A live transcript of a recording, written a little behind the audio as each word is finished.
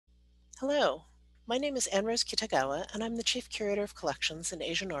Hello, my name is Anne-Rose Kitagawa, and I'm the Chief Curator of Collections in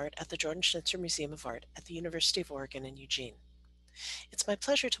Asian Art at the Jordan Schnitzer Museum of Art at the University of Oregon in Eugene. It's my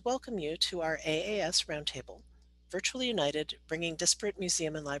pleasure to welcome you to our AAS Roundtable, Virtually United, bringing disparate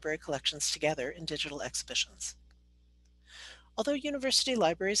museum and library collections together in digital exhibitions. Although university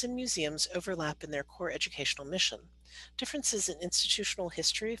libraries and museums overlap in their core educational mission, differences in institutional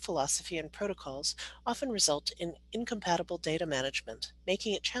history, philosophy, and protocols often result in incompatible data management,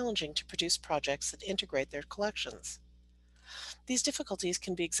 making it challenging to produce projects that integrate their collections. These difficulties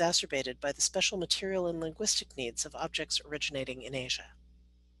can be exacerbated by the special material and linguistic needs of objects originating in Asia.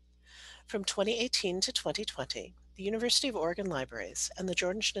 From 2018 to 2020, the University of Oregon Libraries and the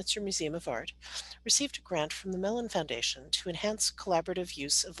Jordan Schnitzer Museum of Art received a grant from the Mellon Foundation to enhance collaborative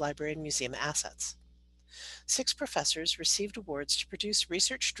use of library and museum assets. 6 professors received awards to produce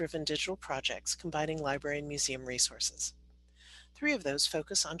research-driven digital projects combining library and museum resources. 3 of those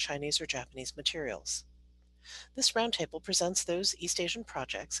focus on Chinese or Japanese materials. This roundtable presents those East Asian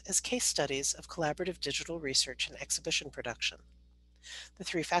projects as case studies of collaborative digital research and exhibition production. The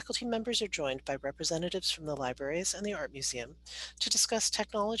 3 faculty members are joined by representatives from the libraries and the Art Museum to discuss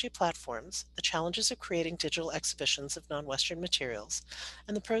technology platforms, the challenges of creating digital exhibitions of non-Western materials,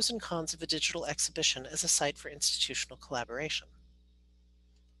 and the pros and cons of a digital exhibition as a site for institutional collaboration.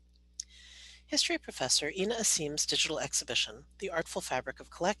 History professor Ina Asim's digital exhibition, The Artful Fabric of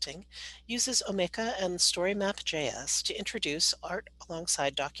Collecting, uses Omeka and StoryMap.js to introduce art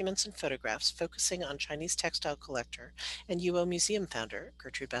alongside documents and photographs focusing on Chinese textile collector and UO Museum founder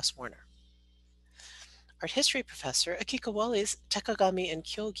Gertrude Bass Warner. Art history professor Akiko Wali's Tekagami and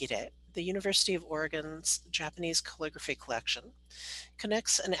Kyogire, the University of Oregon's Japanese calligraphy collection,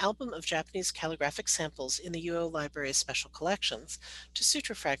 connects an album of Japanese calligraphic samples in the UO Library's special collections to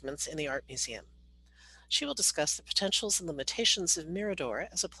sutra fragments in the Art Museum. She will discuss the potentials and limitations of Mirador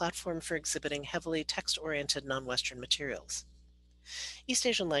as a platform for exhibiting heavily text-oriented non-Western materials. East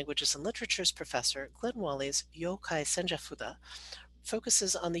Asian Languages and Literatures professor Glenn Wally's Yokai Senjafuda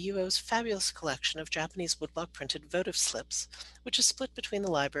focuses on the UO's fabulous collection of Japanese woodblock printed votive slips, which is split between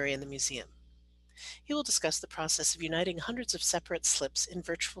the library and the museum. He will discuss the process of uniting hundreds of separate slips in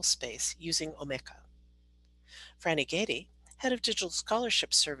virtual space using Omeka. Franny Gady, head of Digital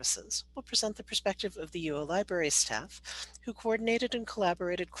Scholarship Services, will present the perspective of the UO Library staff, who coordinated and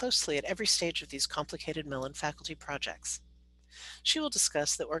collaborated closely at every stage of these complicated Mellon faculty projects. She will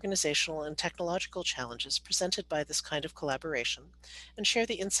discuss the organizational and technological challenges presented by this kind of collaboration and share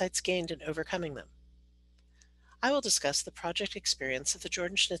the insights gained in overcoming them. I will discuss the project experience of the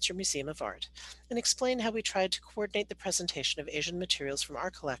Jordan Schnitzer Museum of Art and explain how we tried to coordinate the presentation of Asian materials from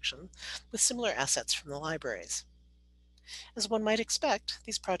our collection with similar assets from the libraries. As one might expect,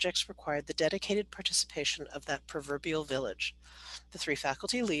 these projects required the dedicated participation of that proverbial village, the 3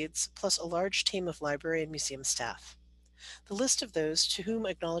 faculty leads, plus a large team of library and museum staff. The list of those to whom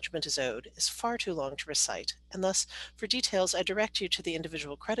acknowledgement is owed is far too long to recite, and thus, for details, I direct you to the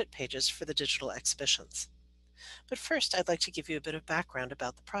individual credit pages for the digital exhibitions. But first, I'd like to give you a bit of background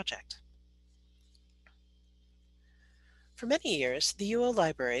about the project. For many years, the UO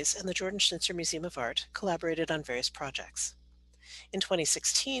Libraries and the Jordan Schnitzer Museum of Art collaborated on various projects. In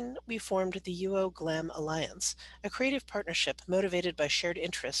 2016, we formed the UO GLAM Alliance, a creative partnership motivated by shared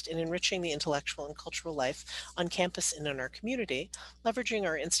interest in enriching the intellectual and cultural life on campus and in our community, leveraging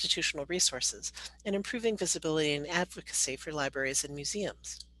our institutional resources, and improving visibility and advocacy for libraries and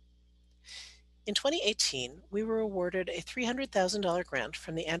museums. In 2018, we were awarded a $300,000 grant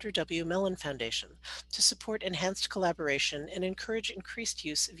from the Andrew W. Mellon Foundation to support enhanced collaboration and encourage increased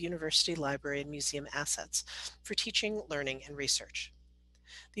use of university library and museum assets for teaching, learning, and research.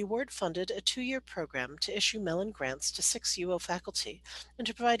 The award funded a 2-year program to issue Mellon grants to 6 UO faculty and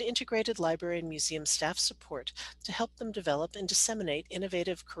to provide integrated library and museum staff support to help them develop and disseminate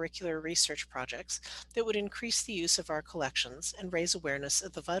innovative curricular research projects that would increase the use of our collections and raise awareness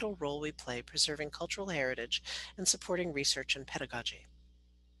of the vital role we play preserving cultural heritage and supporting research and pedagogy.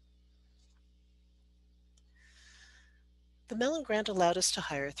 The Mellon Grant allowed us to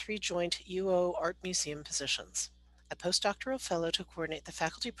hire 3 joint UO Art Museum positions: a postdoctoral fellow to coordinate the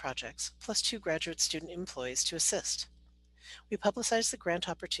faculty projects, plus 2 graduate student employees to assist. We publicized the grant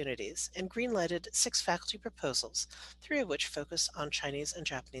opportunities and greenlighted 6 faculty proposals, 3 of which focus on Chinese and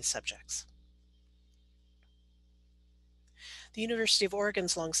Japanese subjects. The University of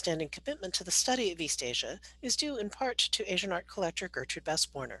Oregon's longstanding commitment to the study of East Asia is due in part to Asian art collector Gertrude Bass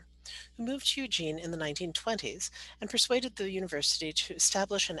Warner, who moved to Eugene in the 1920s and persuaded the university to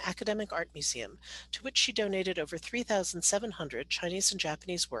establish an academic art museum, to which she donated over 3,700 Chinese and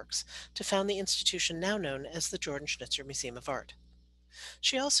Japanese works to found the institution now known as the Jordan Schnitzer Museum of Art.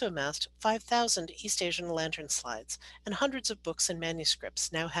 She also amassed 5,000 East Asian lantern slides and hundreds of books and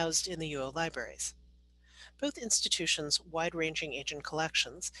manuscripts now housed in the UO libraries. Both institutions' wide ranging Asian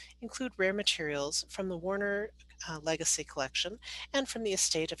collections include rare materials from the Warner Legacy Collection and from the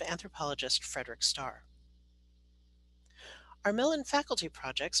estate of anthropologist Frederick Starr. Our Mellon faculty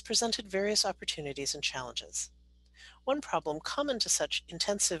projects presented various opportunities and challenges. One problem common to such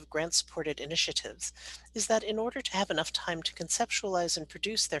intensive grant supported initiatives is that in order to have enough time to conceptualize and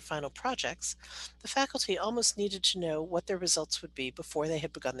produce their final projects, the faculty almost needed to know what their results would be before they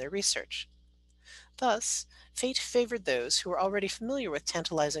had begun their research. Thus, fate favored those who were already familiar with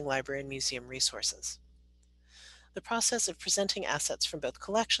tantalizing library and museum resources. The process of presenting assets from both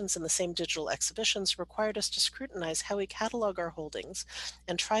collections in the same digital exhibitions required us to scrutinize how we catalog our holdings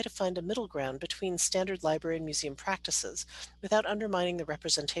and try to find a middle ground between standard library and museum practices without undermining the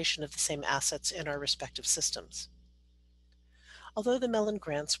representation of the same assets in our respective systems. Although the Mellon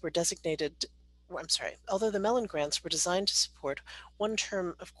grants were designated Although the Mellon grants were designed to support one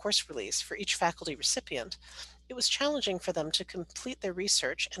term of course release for each faculty recipient, it was challenging for them to complete their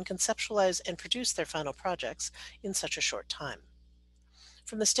research and conceptualize and produce their final projects in such a short time.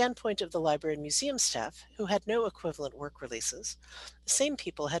 From the standpoint of the library and museum staff, who had no equivalent work releases, the same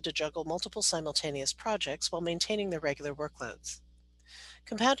people had to juggle multiple simultaneous projects while maintaining their regular workloads.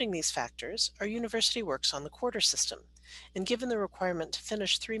 Compounding these factors, our university works on the quarter system, and given the requirement to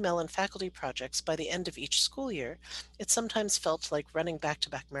finish 3 Mellon faculty projects by the end of each school year, it sometimes felt like running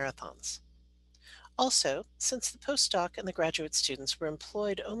back-to-back marathons. Also, since the postdoc and the graduate students were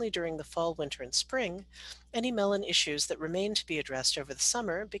employed only during the fall, winter, and spring, any Mellon issues that remained to be addressed over the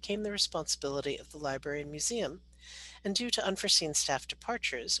summer became the responsibility of the library and museum, and due to unforeseen staff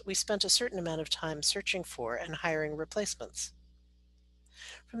departures, we spent a certain amount of time searching for and hiring replacements.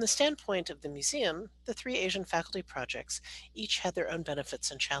 From the standpoint of the museum, the 3 Asian faculty projects each had their own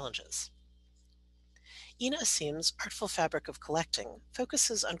benefits and challenges. Ina Asim's Artful Fabric of Collecting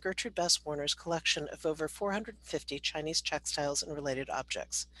focuses on Gertrude Bess Warner's collection of over 450 Chinese textiles and related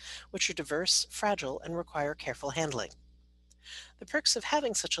objects, which are diverse, fragile, and require careful handling. The perks of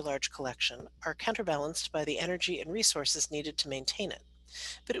having such a large collection are counterbalanced by the energy and resources needed to maintain it,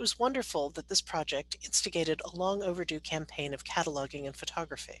 but it was wonderful that this project instigated a long overdue campaign of cataloging and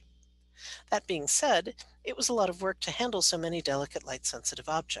photography. That being said, it was a lot of work to handle so many delicate light-sensitive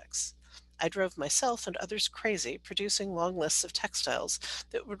objects. I drove myself and others crazy producing long lists of textiles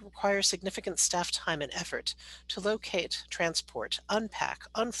that would require significant staff time and effort to locate, transport, unpack,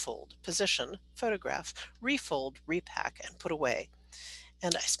 unfold, position, photograph, refold, repack, and put away.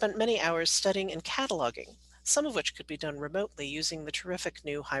 And I spent many hours studying and cataloging, some of which could be done remotely using the terrific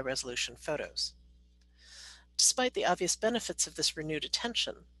new high-resolution photos. Despite the obvious benefits of this renewed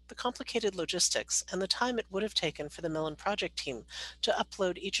attention, the complicated logistics and the time it would have taken for the Mellon project team to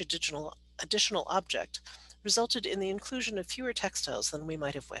upload each additional object resulted in the inclusion of fewer textiles than we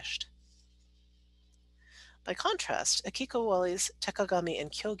might have wished. By contrast, Akiko Wali's Tekagami and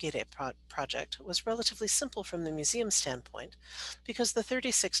Kyogire project was relatively simple from the museum standpoint because the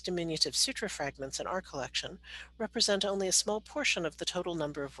 36 diminutive sutra fragments in our collection represent only a small portion of the total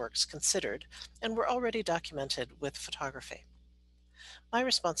number of works considered and were already documented with photography. My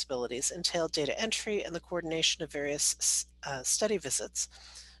responsibilities entailed data entry and the coordination of various study visits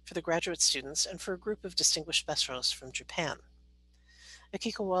for the graduate students and for a group of distinguished specialists from Japan.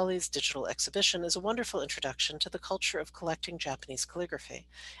 Akiko Wali's digital exhibition is a wonderful introduction to the culture of collecting Japanese calligraphy,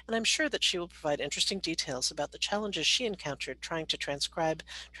 and I'm sure that she will provide interesting details about the challenges she encountered trying to transcribe,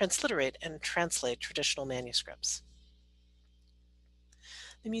 transliterate, and translate traditional manuscripts.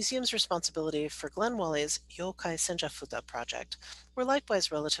 The museum's responsibility for Glenn Wali's Yokai Senjafuda project were likewise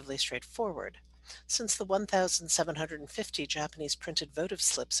relatively straightforward, since the 1,750 Japanese printed votive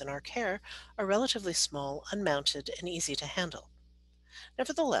slips in our care are relatively small, unmounted, and easy to handle.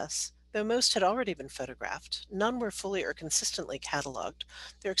 Nevertheless, though most had already been photographed, none were fully or consistently cataloged,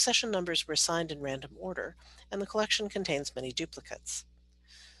 their accession numbers were assigned in random order, and the collection contains many duplicates.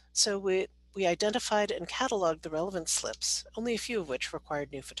 So we identified and cataloged the relevant slips, only a few of which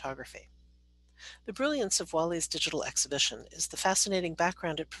required new photography. The brilliance of Wali's digital exhibition is the fascinating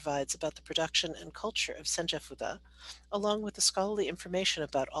background it provides about the production and culture of Senjafuda, along with the scholarly information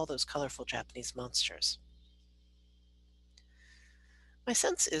about all those colorful Japanese monsters. My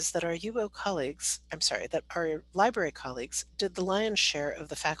sense is that that our library colleagues did the lion's share of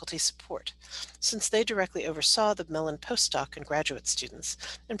the faculty support, since they directly oversaw the Mellon postdoc and graduate students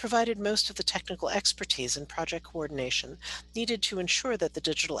and provided most of the technical expertise and project coordination needed to ensure that the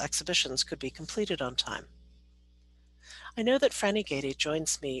digital exhibitions could be completed on time. I know that Franny Gady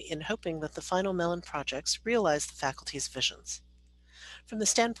joins me in hoping that the final Mellon projects realize the faculty's visions. From the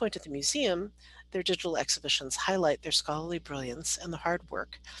standpoint of the museum, their digital exhibitions highlight their scholarly brilliance and the hard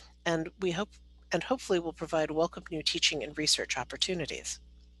work, and hopefully will provide welcome new teaching and research opportunities.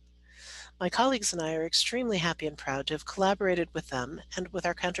 My colleagues and I are extremely happy and proud to have collaborated with them and with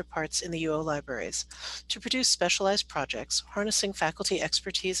our counterparts in the UO libraries to produce specialized projects harnessing faculty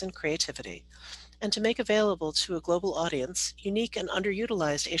expertise and creativity, and to make available to a global audience unique and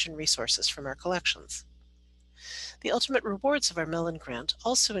underutilized Asian resources from our collections. The ultimate rewards of our Mellon grant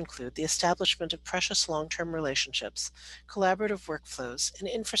also include the establishment of precious long-term relationships, collaborative workflows, and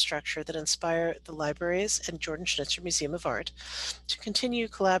infrastructure that inspire the libraries and Jordan Schnitzer Museum of Art to continue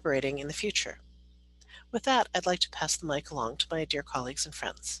collaborating in the future. With that, I'd like to pass the mic along to my dear colleagues and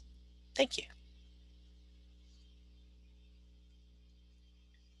friends. Thank you.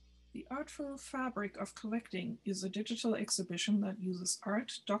 The Artful Fabric of Collecting is a digital exhibition that uses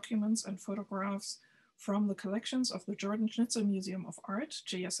art, documents, and photographs from the collections of the Jordan Schnitzer Museum of Art,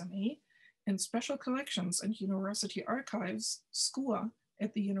 JSMA, and Special Collections and University Archives, SCUA,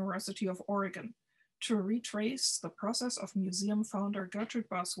 at the University of Oregon, to retrace the process of museum founder Gertrude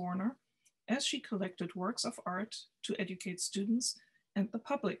Bass-Warner as she collected works of art to educate students and the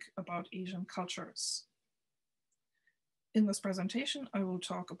public about Asian cultures. In this presentation, I will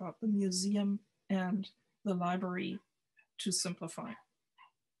talk about the museum and the library to simplify.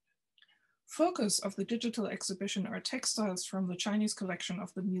 Focus of the digital exhibition are textiles from the Chinese collection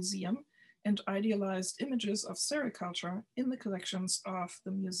of the museum and idealized images of sericulture in the collections of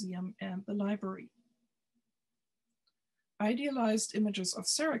the museum and the library. Idealized images of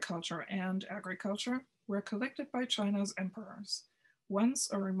sericulture and agriculture were collected by China's emperors. Once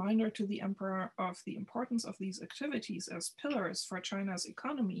a reminder to the emperor of the importance of these activities as pillars for China's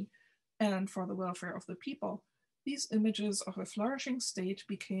economy and for the welfare of the people, these images of a flourishing state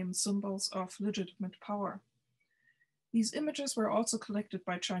became symbols of legitimate power. These images were also collected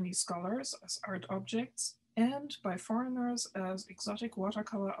by Chinese scholars as art objects and by foreigners as exotic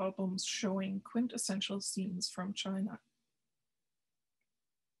watercolor albums showing quintessential scenes from China.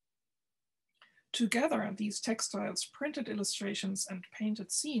 Together, these textiles, printed illustrations, and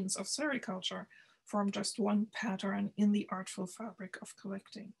painted scenes of sericulture form just one pattern in the artful fabric of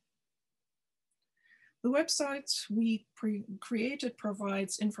collecting. The website we created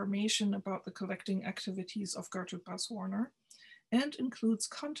provides information about the collecting activities of Gertrude Bass-Warner and includes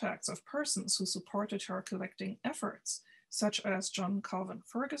contacts of persons who supported her collecting efforts, such as John Calvin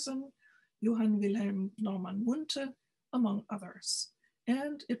Ferguson, Johann Wilhelm Norman Munthe, among others.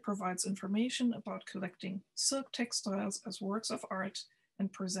 And it provides information about collecting silk textiles as works of art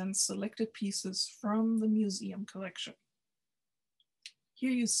and presents selected pieces from the museum collection.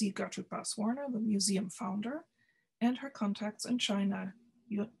 Here you see Gertrude Bass-Warner, the museum founder, and her contacts in China,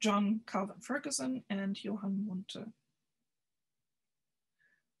 John Calvin Ferguson and Johann Munthe.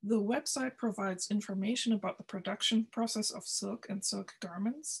 The website provides information about the production process of silk and silk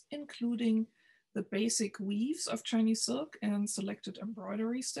garments, including the basic weaves of Chinese silk and selected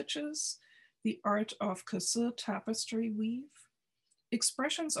embroidery stitches, the art of Kese tapestry weave,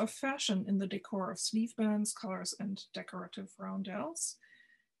 expressions of fashion in the decor of sleeve bands, collars, and decorative roundels,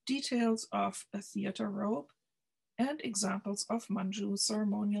 details of a theater robe, and examples of Manchu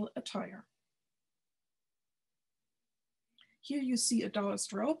ceremonial attire. Here you see a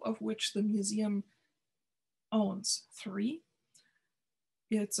Taoist robe, of which the museum owns 3.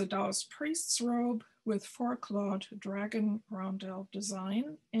 It's a Taoist priest's robe with 4-clawed dragon roundel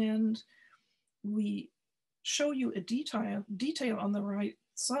design, and we show you a detail on the right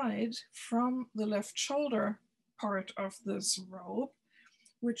side from the left shoulder part of this robe,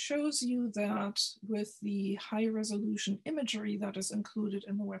 which shows you that with the high resolution imagery that is included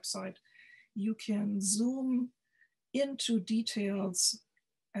in the website, you can zoom into details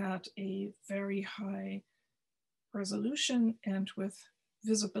at a very high resolution and with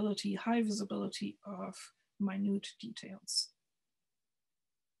visibility, high visibility of minute details.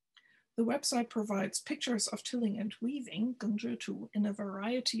 The website provides pictures of tilling and weaving, gengzhitu, in a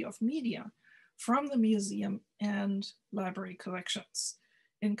variety of media from the museum and library collections.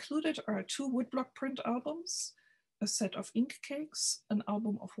 Included are 2 woodblock print albums, a set of ink cakes, an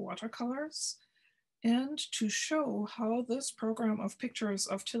album of watercolors, and to show how this program of pictures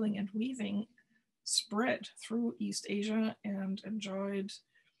of tilling and weaving spread through East Asia and enjoyed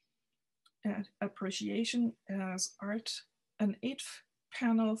appreciation as art, an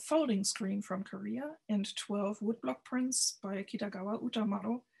 8-panel folding screen from Korea and 12 woodblock prints by Kitagawa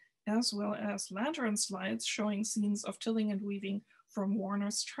Utamaro, as well as lantern slides showing scenes of tilling and weaving from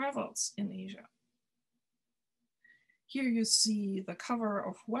Warner's travels in Asia. Here you see the cover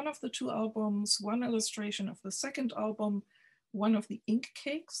of one of the 2 albums, one illustration of the second album, one of the ink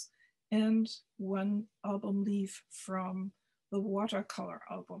cakes, and one album leaf from the watercolor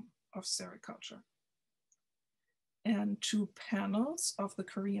album of sericulture. And 2 panels of the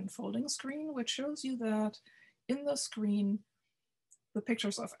Korean folding screen, which shows you that in the screen, the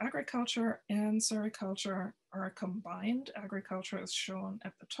pictures of agriculture and sericulture are combined. Agriculture is shown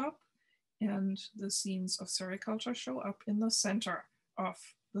at the top, and the scenes of sericulture show up in the center of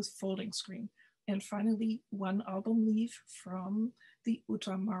this folding screen. And finally, 1 album leaf from the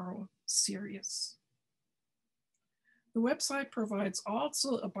Utamaru series. The website provides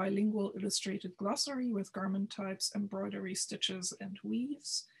also a bilingual illustrated glossary with garment types, embroidery, stitches, and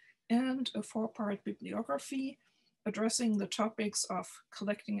weaves, and a 4-part bibliography addressing the topics of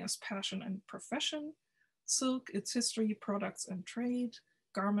collecting as passion and profession, silk, its history, products and trade,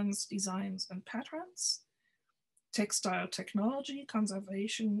 garments, designs, and patterns, textile technology,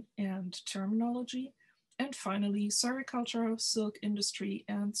 conservation, and terminology, and finally, sericulture, silk industry,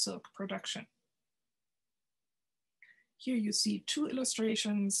 and silk production. Here you see 2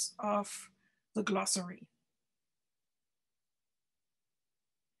 illustrations of the glossary.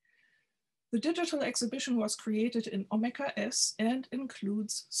 The digital exhibition was created in Omeka S and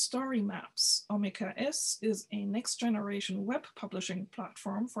includes story maps. Omeka S is a next-generation web publishing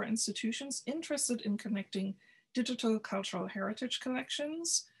platform for institutions interested in connecting digital cultural heritage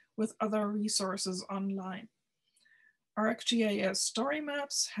collections with other resources online. ArcGIS Story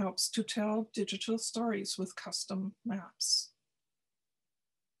Maps helps to tell digital stories with custom maps.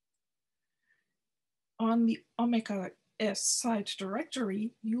 On the Omeka S site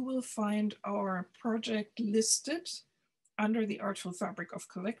directory, you will find our project listed under the Artful Fabric of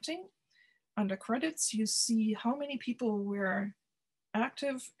Collecting. Under credits, you see how many people were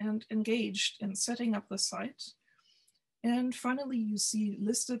active and engaged in setting up the site. And finally, you see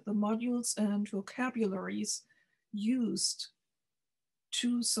listed the modules and vocabularies used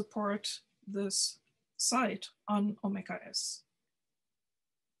to support this site on Omeka S.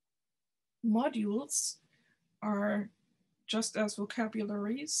 Modules are just as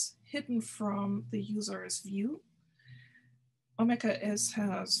vocabularies hidden from the user's view. Omeka S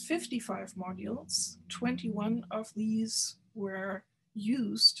has 55 modules. 21 of these were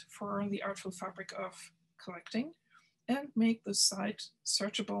used for the Artful Fabric of Collecting and make the site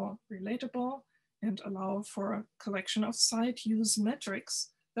searchable, relatable, and allow for a collection of site use metrics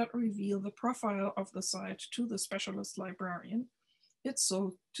that reveal the profile of the site to the specialist librarian. It's,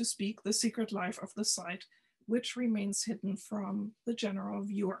 so to speak, the secret life of the site, which remains hidden from the general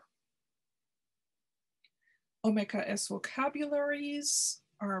viewer. Omeka S vocabularies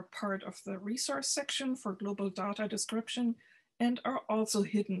are part of the resource section for global data description and are also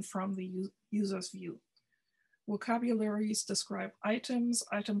hidden from the user's view. Vocabularies describe items,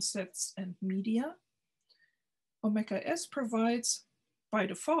 item sets, and media. Omeka S provides, by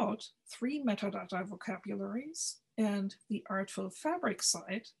default, 3 metadata vocabularies, and the Artful Fabric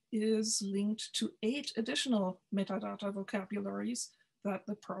site is linked to 8 additional metadata vocabularies that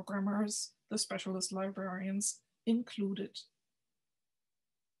the programmers, the specialist librarians, included.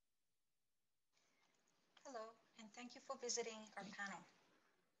 Hello, and thank you for visiting our panel.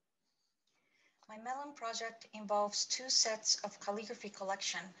 My Mellon project involves 2 sets of calligraphy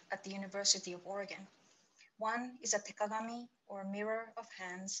collection at the University of Oregon. One is a tekagami, or mirror of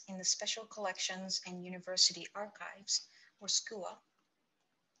hands, in the Special Collections and University Archives, or SCUA.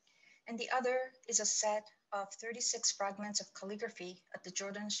 And the other is a set of 36 fragments of calligraphy at the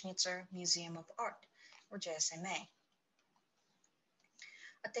Jordan Schnitzer Museum of Art, or JSMA.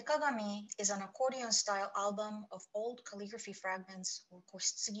 A tekagami is an accordion-style album of old calligraphy fragments, or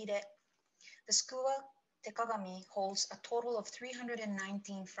koshitsugire. The SCUA tekagami holds a total of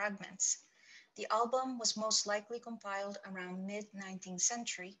 319 fragments. The album was most likely compiled around mid-19th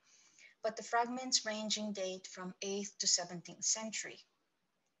century, but the fragments range in date from 8th to 17th century.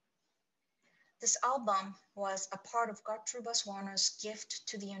 This album was a part of Gertrude Warner's gift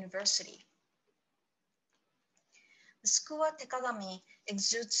to the university. The SCUA tekagami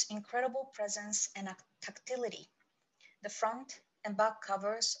exudes incredible presence and tactility. The front and back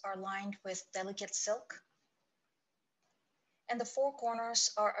covers are lined with delicate silk, and the 4 corners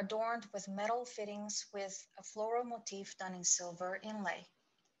are adorned with metal fittings with a floral motif done in silver inlay.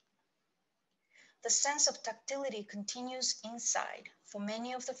 The sense of tactility continues inside, for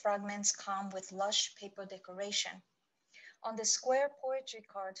many of the fragments come with lush paper decoration. On the square poetry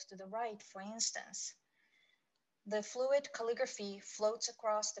card to the right, for instance, the fluid calligraphy floats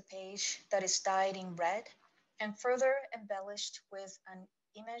across the page that is dyed in red and further embellished with an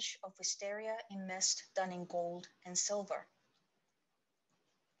image of wisteria in mist done in gold and silver.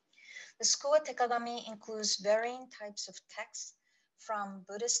 The Skua Tekagami includes varying types of texts from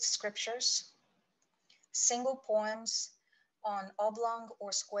Buddhist scriptures, single poems on oblong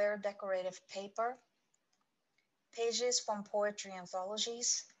or square decorative paper, pages from poetry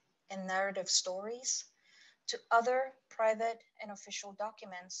anthologies and narrative stories, to other private and official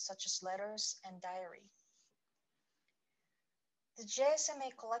documents such as letters and diary. The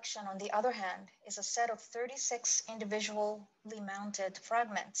JSMA collection, on the other hand, is a set of 36 individually mounted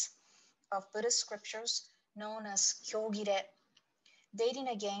fragments of Buddhist scriptures known as Kyogire, dating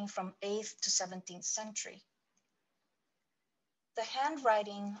again from 8th to 17th century. The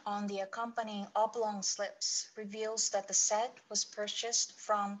handwriting on the accompanying oblong slips reveals that the set was purchased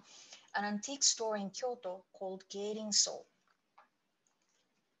from an antique store in Kyoto called Geirin-so.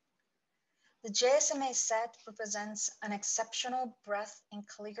 The JSMA set represents an exceptional breadth in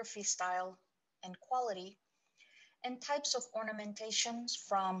calligraphy style and quality, and types of ornamentations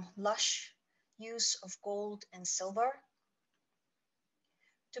from lush use of gold and silver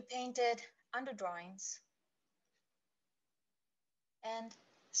to painted underdrawings and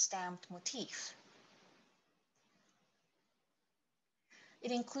stamped motif. It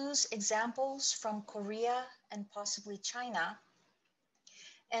includes examples from Korea and possibly China,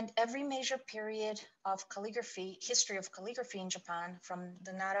 and every major period of calligraphy, history of calligraphy in Japan, from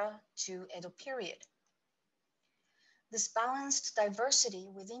the Nara to Edo period. This balanced diversity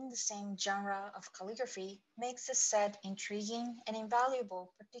within the same genre of calligraphy makes this set intriguing and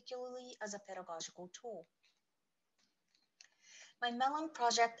invaluable, particularly as a pedagogical tool. My Mellon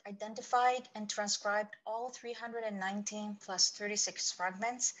project identified and transcribed all 319 plus 36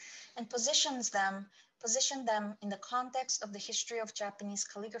 fragments and positioned them in the context of the history of Japanese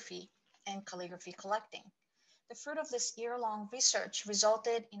calligraphy and calligraphy collecting. The fruit of this year-long research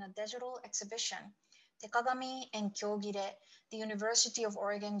resulted in a digital exhibition, Tekagami and Kyogire, the University of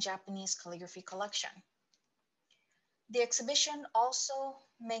Oregon Japanese Calligraphy Collection. The exhibition also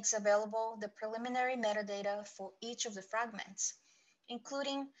makes available the preliminary metadata for each of the fragments,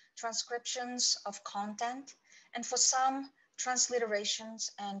 including transcriptions of content, and for some,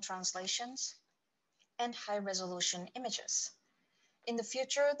 transliterations and translations, and high-resolution images. In the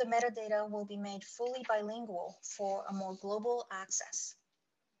future, the metadata will be made fully bilingual for a more global access.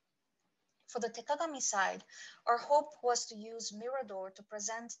 For the Tekagami side, our hope was to use Mirador to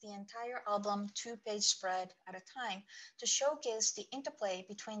present the entire album two-page spread at a time to showcase the interplay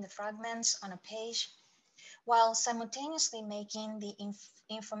between the fragments on a page, while simultaneously making the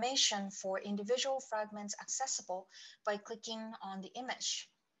information for individual fragments accessible by clicking on the image.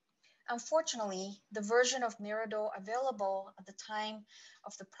 Unfortunately, the version of Mirador available at the time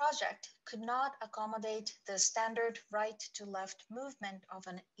of the project could not accommodate the standard right-to-left movement of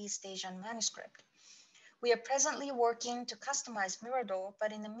an East Asian manuscript. We are presently working to customize Mirador,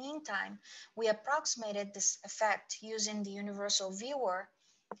 but in the meantime, we approximated this effect using the universal viewer,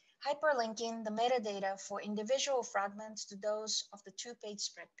 hyperlinking the metadata for individual fragments to those of the two-page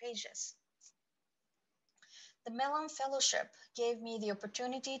spread pages. The Mellon Fellowship gave me the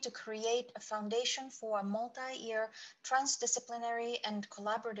opportunity to create a foundation for a multi-year transdisciplinary and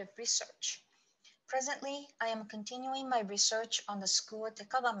collaborative research. Presently, I am continuing my research on the Skua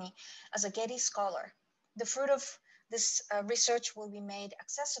Tekagami as a Getty Scholar. The fruit of this research will be made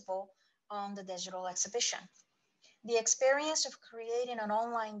accessible on the digital exhibition. The experience of creating an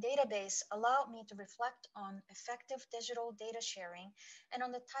online database allowed me to reflect on effective digital data sharing and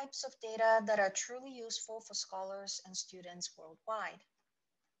on the types of data that are truly useful for scholars and students worldwide.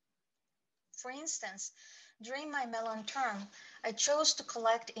 For instance, during my Mellon term, I chose to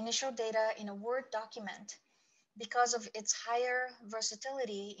collect initial data in a Word document because of its higher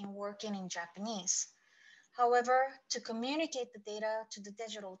versatility in working in Japanese. However, to communicate the data to the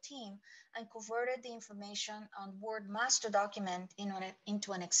digital team, I converted the information on Word master document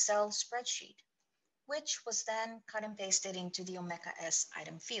into an Excel spreadsheet, which was then cut and pasted into the Omeka S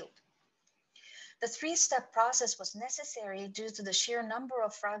item field. The three-step process was necessary due to the sheer number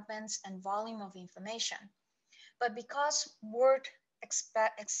of fragments and volume of information. But because Word,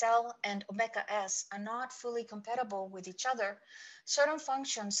 Excel, and Omeka S are not fully compatible with each other, certain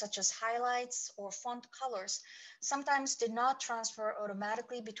functions such as highlights or font colors sometimes did not transfer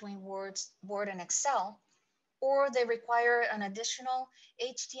automatically between Word and Excel, or they require an additional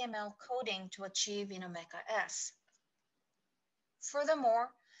HTML coding to achieve in Omeka S.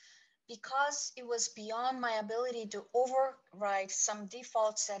 Furthermore, because it was beyond my ability to override some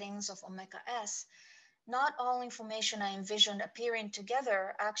default settings of Omeka S, not all information I envisioned appearing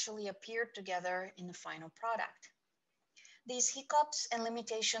together actually appeared together in the final product. These hiccups and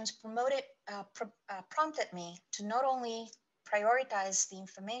limitations prompted me to not only prioritize the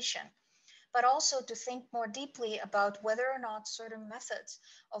information, but also to think more deeply about whether or not certain methods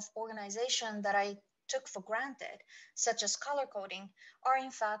of organization that I took for granted, such as color coding, are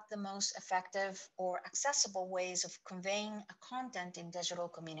in fact the most effective or accessible ways of conveying a content in digital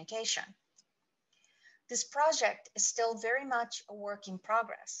communication. This project is still very much a work in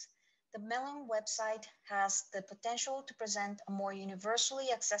progress. The Mellon website has the potential to present a more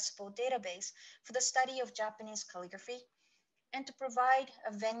universally accessible database for the study of Japanese calligraphy and to provide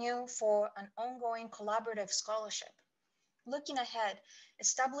a venue for an ongoing collaborative scholarship. Looking ahead,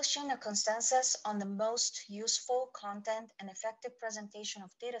 establishing a consensus on the most useful content and effective presentation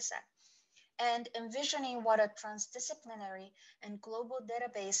of dataset, and envisioning what a transdisciplinary and global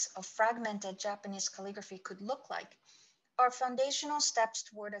database of fragmented Japanese calligraphy could look like are foundational steps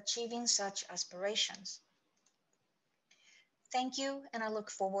toward achieving such aspirations. Thank you, and I look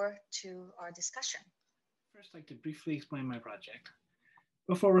forward to our discussion. First, I'd like to briefly explain my project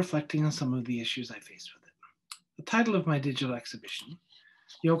before reflecting on some of the issues I faced with it. The title of my digital exhibition,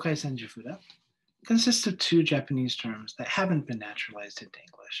 Yokai Senjufuda, consists of two Japanese terms that haven't been naturalized into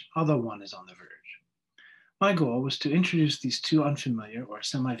English, although one is on the verge. My goal was to introduce these two unfamiliar or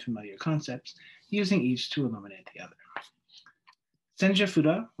semi-familiar concepts, using each to illuminate the other.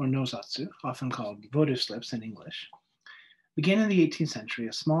 Senjufuda, or nosatsu, often called votive slips in English, began in the 18th century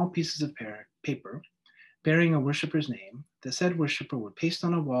as small pieces of paper bearing a worshipper's name that said worshipper would paste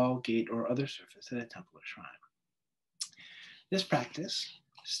on a wall, gate, or other surface at a temple or shrine. This practice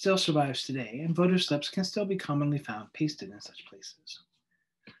still survives today, and votive slips can still be commonly found pasted in such places.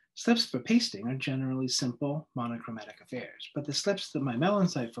 Slips for pasting are generally simple, monochromatic affairs, but the slips that my Mellon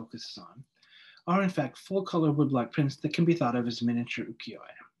site focuses on are in fact full-color woodblock prints that can be thought of as miniature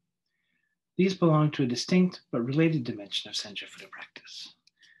ukiyo-e. These belong to a distinct but related dimension of Senjufuda practice.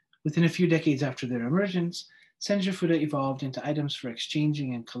 Within a few decades after their emergence, Senjufuda evolved into items for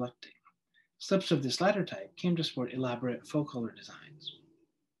exchanging and collecting. Slips of this latter type came to sport elaborate full-color designs.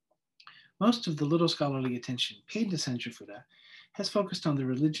 Most of the little scholarly attention paid to Senjufuda has focused on the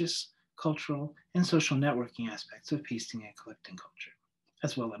religious, cultural, and social networking aspects of pasting and collecting culture.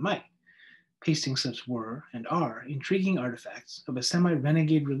 As well it might. Pasting slips were, and are, intriguing artifacts of a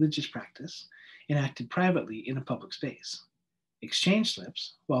semi-renegade religious practice enacted privately in a public space. Exchange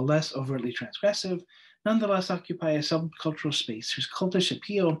slips, while less overtly transgressive, nonetheless occupy a subcultural space whose cultish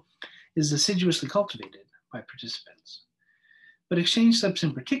appeal is assiduously cultivated by participants. But exchange slips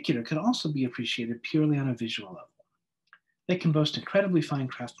in particular can also be appreciated purely on a visual level. They can boast incredibly fine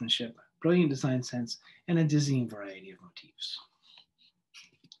craftsmanship, brilliant design sense, and a dizzying variety of motifs.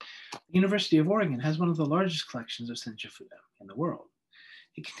 The University of Oregon has one of the largest collections of Senjufuda in the world.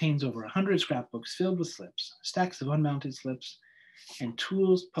 It contains over 100 scrapbooks filled with slips, stacks of unmounted slips, and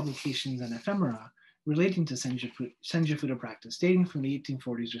tools, publications, and ephemera relating to Senjufuda practice dating from the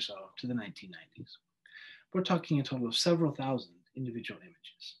 1840s or so to the 1990s. We're talking a total of several thousand individual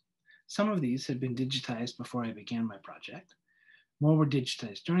images. Some of these had been digitized before I began my project. More were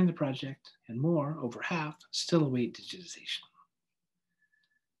digitized during the project, and more, over half, still await digitization.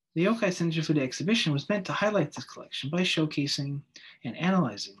 The Yokai Senjufuda exhibition was meant to highlight this collection by showcasing and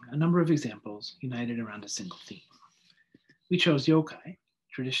analyzing a number of examples united around a single theme. We chose yokai,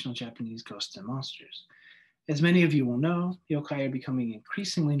 traditional Japanese ghosts and monsters. As many of you will know, yokai are becoming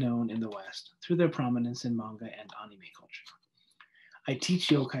increasingly known in the West through their prominence in manga and anime culture. I teach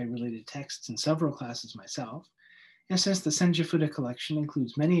yokai-related texts in several classes myself, and since the Senjufuda collection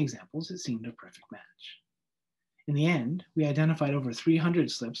includes many examples, it seemed a perfect match. In the end, we identified over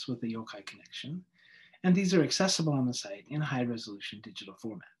 300 slips with the yokai connection, and these are accessible on the site in high-resolution digital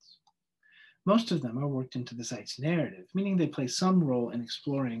formats. Most of them are worked into the site's narrative, meaning they play some role in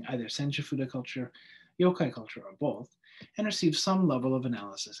exploring either Senjufuda culture, yokai culture, or both, and receive some level of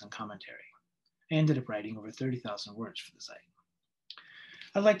analysis and commentary. I ended up writing over 30,000 words for the site.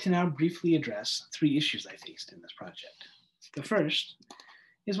 I'd like to now briefly address three issues I faced in this project. The first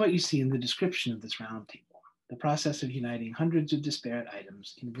is what you see in the description of this roundtable, the process of uniting hundreds of disparate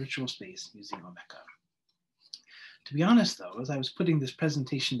items in virtual space using Omeka. To be honest though, as I was putting this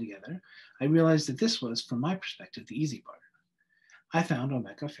presentation together, I realized that this was, from my perspective, the easy part. I found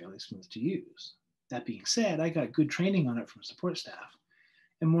Omeka fairly smooth to use. That being said, I got good training on it from support staff,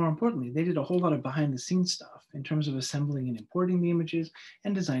 and more importantly, they did a whole lot of behind the scenes stuff in terms of assembling and importing the images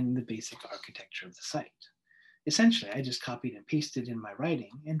and designing the basic architecture of the site. Essentially, I just copied and pasted in my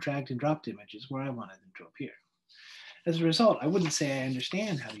writing and dragged and dropped images where I wanted them to appear. As a result, I wouldn't say I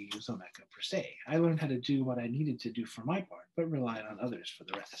understand how to use Omeka per se. I learned how to do what I needed to do for my part, but relied on others for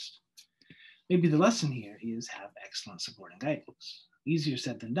the rest. Maybe the lesson here is have excellent supporting guidance. Easier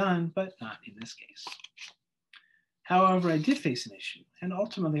said than done, but not in this case. However, I did face an issue, and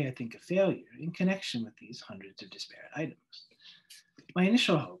ultimately I think a failure, in connection with these hundreds of disparate items. My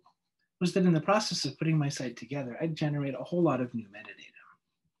initial hope was that in the process of putting my site together, I'd generate a whole lot of new metadata.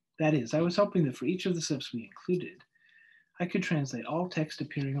 That is, I was hoping that for each of the slips we included, I could translate all text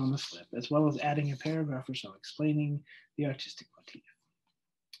appearing on the slip, as well as adding a paragraph or so explaining the artistic motif.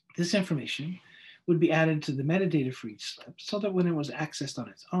 This information would be added to the metadata for each slip so that when it was accessed on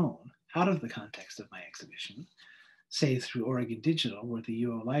its own, out of the context of my exhibition, say through Oregon Digital, where the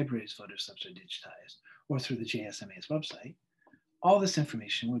UO Library's photo slips are digitized, or through the JSMA's website, all this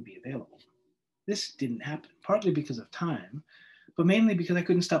information would be available. This didn't happen, partly because of time, but mainly because I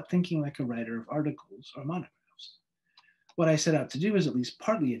couldn't stop thinking like a writer of articles or monographs. What I set out to do is at least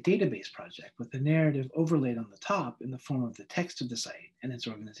partly a database project with the narrative overlaid on the top in the form of the text of the site and its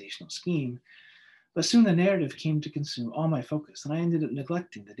organizational scheme, but soon the narrative came to consume all my focus and I ended up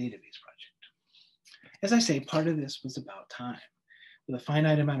neglecting the database project. As I say, part of this was about time. With a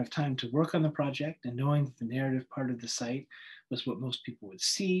finite amount of time to work on the project and knowing that the narrative part of the site was what most people would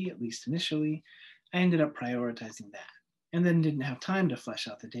see, at least initially, I ended up prioritizing that and then didn't have time to flesh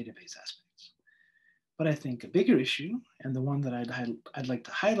out the database aspects. But I think a bigger issue, and the one that I'd like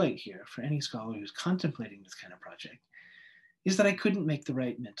to highlight here for any scholar who's contemplating this kind of project, is that I couldn't make the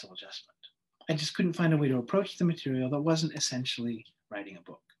right mental adjustment. I just couldn't find a way to approach the material that wasn't essentially writing a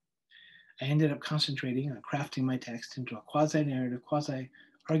book. I ended up concentrating on crafting my text into a quasi-narrative,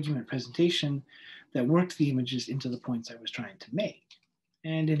 quasi-argument presentation that worked the images into the points I was trying to make.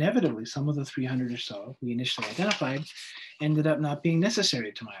 And inevitably, some of the 300 or so we initially identified ended up not being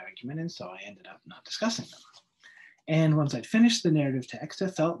necessary to my argument, and so I ended up not discussing them. And once I'd finished the narrative text, I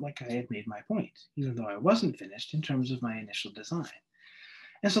felt like I had made my point, even though I wasn't finished in terms of my initial design.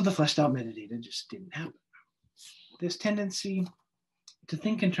 And so the fleshed out metadata just didn't happen. This tendency to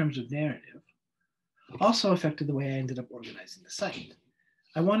think in terms of narrative also affected the way I ended up organizing the site.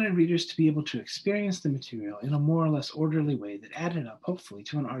 I wanted readers to be able to experience the material in a more or less orderly way that added up, hopefully,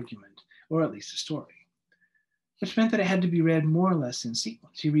 to an argument or at least a story, which meant that it had to be read more or less in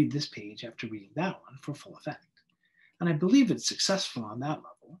sequence. You read this page after reading that one for full effect. And I believe it's successful on that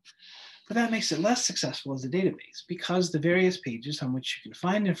level, but that makes it less successful as a database because the various pages on which you can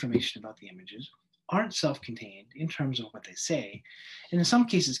find information about the images aren't self-contained in terms of what they say, and in some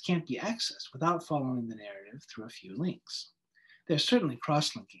cases can't be accessed without following the narrative through a few links. There's certainly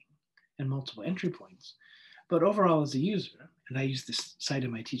cross-linking and multiple entry points, but overall as a user, and I use this site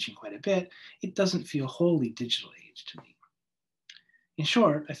in my teaching quite a bit, it doesn't feel wholly digital age to me. In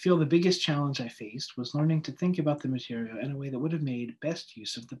short, I feel the biggest challenge I faced was learning to think about the material in a way that would have made best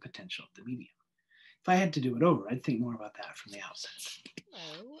use of the potential of the medium. If I had to do it over, I'd think more about that from the outset.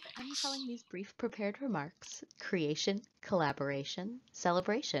 Hello, I'm calling these brief prepared remarks creation, collaboration,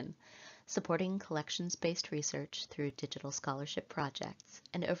 celebration, supporting collections-based research through digital scholarship projects.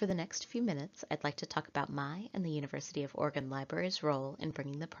 And over the next few minutes, I'd like to talk about my and the University of Oregon Library's role in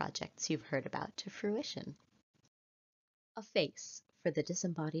bringing the projects you've heard about to fruition. A face for the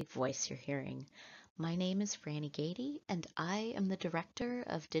disembodied voice you're hearing. My name is Franny Gady, and I am the Director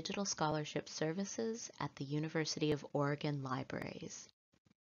of Digital Scholarship Services at the University of Oregon Libraries.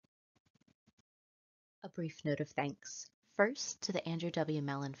 A brief note of thanks. First, to the Andrew W.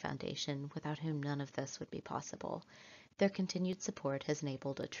 Mellon Foundation, without whom none of this would be possible. Their continued support has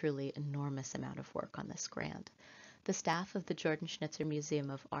enabled a truly enormous amount of work on this grant. The staff of the Jordan Schnitzer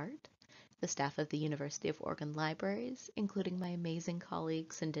Museum of Art, the staff of the University of Oregon Libraries, including my amazing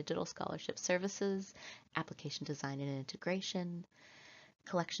colleagues in Digital Scholarship Services, Application Design and Integration,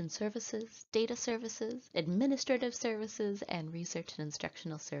 Collection Services, Data Services, Administrative Services, and Research and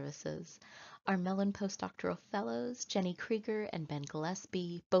Instructional Services. Our Mellon postdoctoral fellows, Jenny Krieger and Ben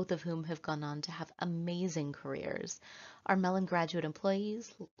Gillespie, both of whom have gone on to have amazing careers. Our Mellon graduate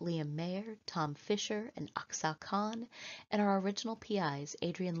employees, Liam Mayer, Tom Fisher, and Aksal Khan, and our original PIs,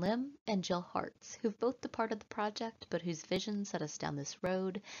 Adrian Lim and Jill Hartz, who've both departed the project, but whose vision set us down this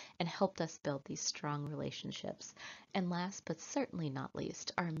road and helped us build these strong relationships. And last but certainly not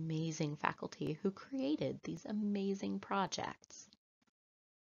least, our amazing faculty who created these amazing projects.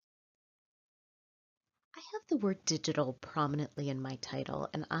 I have the word digital prominently in my title,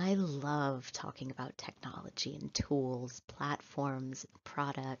 and I love talking about technology and tools, platforms, and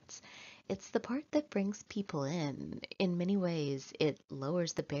products. It's the part that brings people in. In many ways, it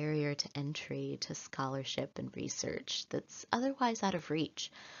lowers the barrier to entry to scholarship and research that's otherwise out of reach.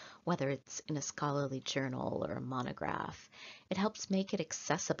 whether it's in a scholarly journal or a monograph. It helps make it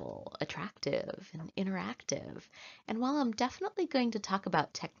accessible, attractive, and interactive. And while I'm definitely going to talk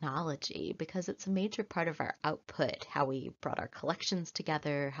about technology because it's a major part of our output, how we brought our collections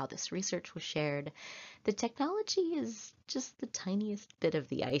together, how this research was shared, the technology is just the tiniest bit of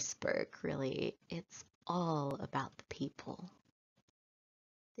the iceberg, really. It's all about the people.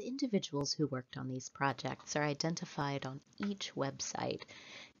 The individuals who worked on these projects are identified on each website,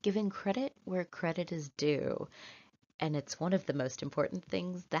 giving credit where credit is due, and it's one of the most important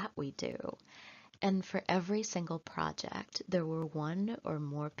things that we do. And for every single project, there were one or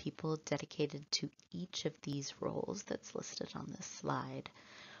more people dedicated to each of these roles that's listed on this slide.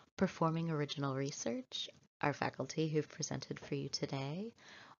 Performing original research, our faculty who've presented for you today,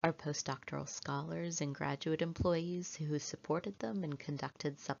 our postdoctoral scholars and graduate employees who supported them and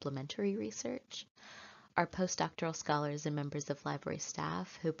conducted supplementary research, our postdoctoral scholars and members of library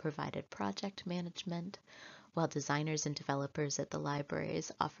staff who provided project management, while designers and developers at the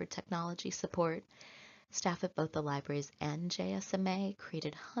libraries offered technology support. Staff at both the libraries and JSMA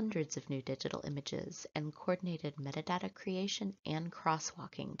created hundreds of new digital images and coordinated metadata creation and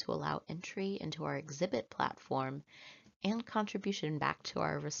crosswalking to allow entry into our exhibit platform and contribution back to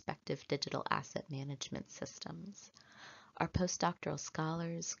our respective digital asset management systems. Our postdoctoral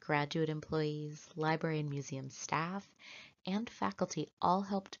scholars, graduate employees, library and museum staff, and faculty all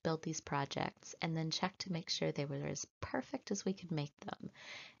helped build these projects and then checked to make sure they were as perfect as we could make them.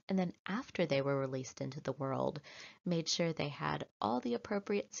 And then after they were released into the world, made sure they had all the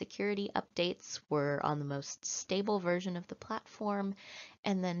appropriate security updates, were on the most stable version of the platform,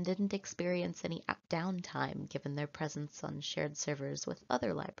 and then didn't experience any downtime given their presence on shared servers with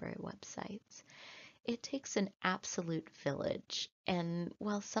other library websites. It takes an absolute village, and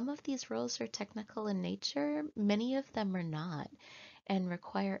while some of these roles are technical in nature, many of them are not, and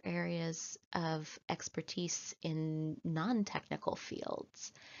require areas of expertise in non-technical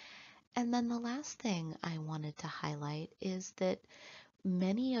fields. And then the last thing I wanted to highlight is that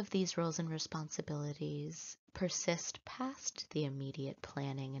many of these roles and responsibilities persist past the immediate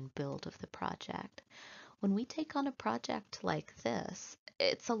planning and build of the project. When we take on a project like this,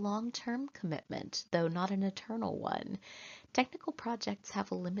 it's a long-term commitment, though not an eternal one. Technical projects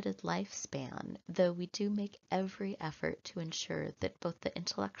have a limited lifespan, though we do make every effort to ensure that both the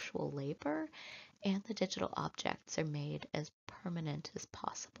intellectual labor and the digital objects are made as permanent as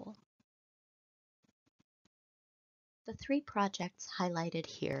possible. The 3 projects highlighted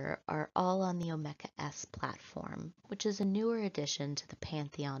here are all on the Omeka S platform, which is a newer addition to the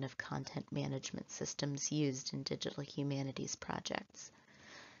pantheon of content management systems used in digital humanities projects.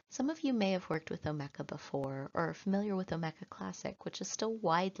 Some of you may have worked with Omeka before or are familiar with Omeka Classic, which is still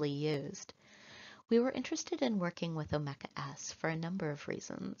widely used. We were interested in working with Omeka S for a number of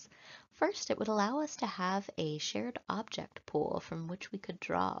reasons. First, it would allow us to have a shared object pool from which we could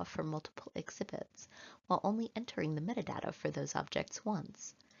draw for multiple exhibits, while only entering the metadata for those objects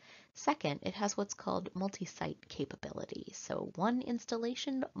once. Second, it has what's called multi-site capability, so one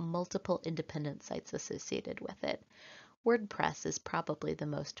installation, multiple independent sites associated with it. WordPress is probably the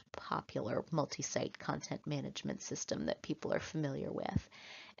most popular multi-site content management system that people are familiar with,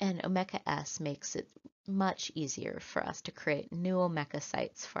 and Omeka S makes it much easier for us to create new Omeka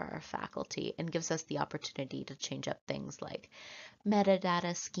sites for our faculty and gives us the opportunity to change up things like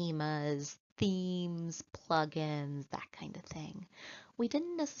metadata schemas, themes, plugins, that kind of thing. We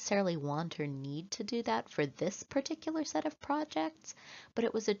didn't necessarily want or need to do that for this particular set of projects, but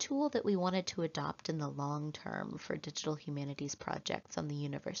it was a tool that we wanted to adopt in the long term for digital humanities projects on the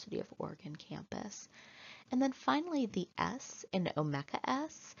University of Oregon campus. And then finally, the S in Omeka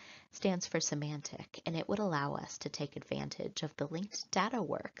S stands for semantic, and it would allow us to take advantage of the linked data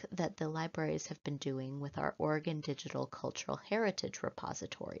work that the libraries have been doing with our Oregon Digital Cultural Heritage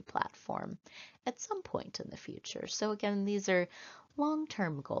Repository platform at some point in the future. So again, these are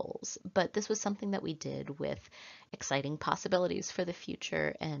long-term goals, but this was something that we did with exciting possibilities for the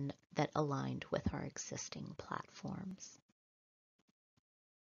future and that aligned with our existing platforms.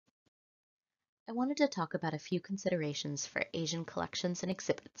 I wanted to talk about a few considerations for Asian collections and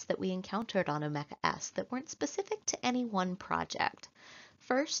exhibits that we encountered on Omeka S that weren't specific to any one project.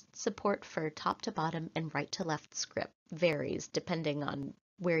 First, support for top to bottom and right to left script varies depending on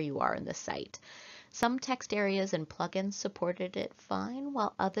where you are in the site. Some text areas and plugins supported it fine,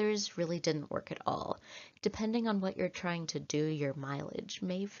 while others really didn't work at all. Depending on what you're trying to do, your mileage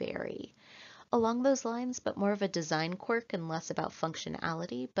may vary. Along those lines, but more of a design quirk and less about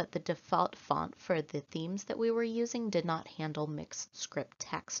functionality, but the default font for the themes that we were using did not handle mixed script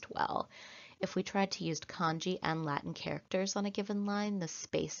text well. If we tried to use kanji and Latin characters on a given line, the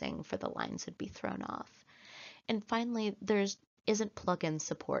spacing for the lines would be thrown off. And finally, there isn't plugin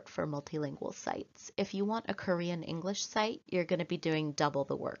support for multilingual sites. If you want a Korean English site, you're going to be doing double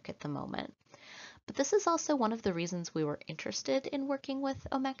the work at the moment. But this is also one of the reasons we were interested in working with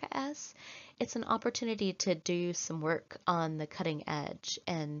Omeka S. It's an opportunity to do some work on the cutting edge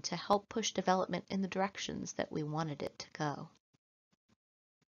and to help push development in the directions that we wanted it to go.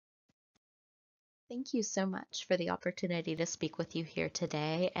 Thank you so much for the opportunity to speak with you here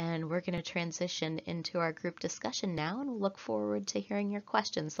today, and we're going to transition into our group discussion now and look forward to hearing your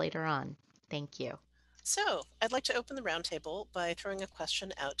questions later on. Thank you. So I'd like to open the roundtable by throwing a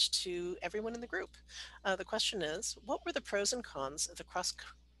question out to everyone in the group. The question is, what were the pros and cons of the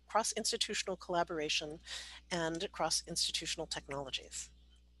cross-institutional collaboration and cross-institutional technologies?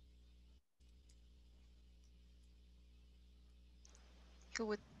 Who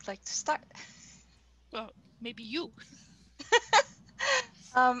would like to start? Well, maybe you.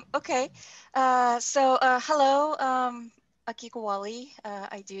 Okay. Hello, Akiko Wally.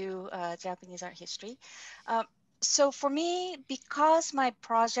 I do Japanese art history. So for me, because my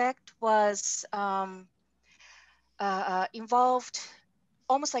project was involved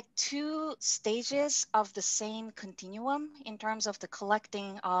almost like two stages of the same continuum in terms of the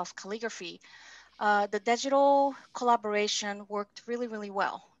collecting of calligraphy, the digital collaboration worked really, really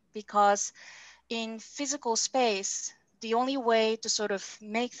well, because in physical space, the only way to sort of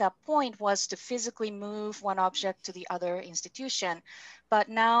make that point was to physically move one object to the other institution. But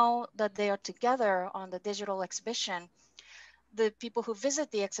now that they are together on the digital exhibition, the people who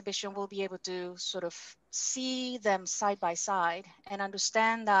visit the exhibition will be able to sort of see them side by side and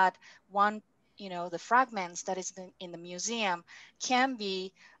understand that one, the fragments that is in the museum can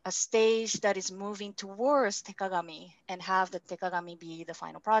be a stage that is moving towards tekagami and have the tekagami be the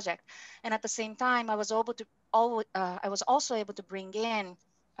final project. And at the same time, I was also able to bring in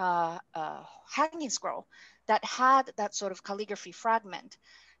a hanging scroll that had that sort of calligraphy fragment,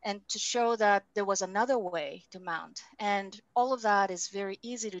 and to show that there was another way to mount. And all of that is very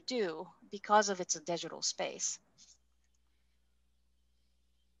easy to do because of it's a digital space.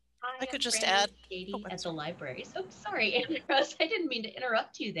 I could I'm just Franny, add Katie at the library. So sorry, Anna Rose, I didn't mean to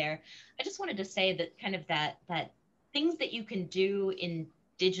interrupt you there. I just wanted to say that kind of that things that you can do in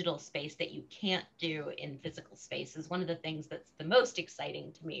digital space that you can't do in physical space is one of the things that's the most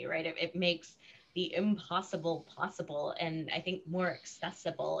exciting to me, right? It makes the impossible possible, and I think more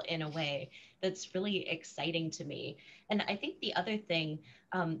accessible in a way that's really exciting to me. And I think the other thing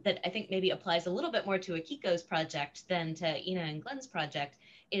that I think maybe applies a little bit more to Akiko's project than to Ina and Glenn's project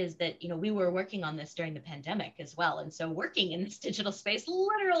is that we were working on this during the pandemic as well, and so working in this digital space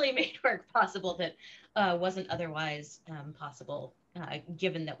literally made work possible that wasn't otherwise possible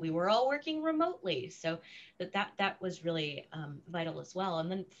given that we were all working remotely. So that was really vital as well.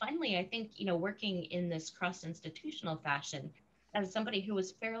 And then finally, I think working in this cross-institutional fashion, as somebody who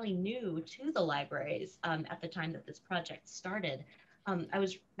was fairly new to the libraries at the time that this project started, I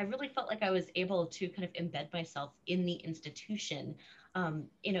really felt like I was able to kind of embed myself in the institution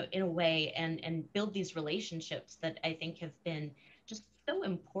in a way, and build these relationships that I think have been just so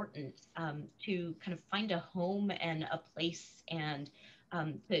important to kind of find a home and a place, and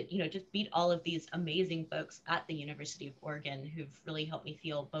to just meet all of these amazing folks at the University of Oregon who've really helped me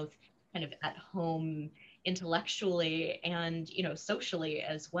feel both kind of at home intellectually and socially,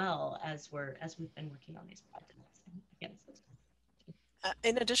 as well as we've been working on these projects. And again, so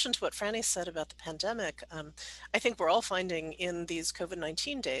in addition to what Franny said about the pandemic, I think we're all finding in these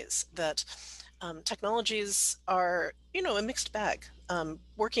COVID-19 days that technologies are, a mixed bag.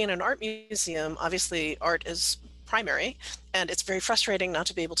 Working in an art museum, obviously art is primary, and it's very frustrating not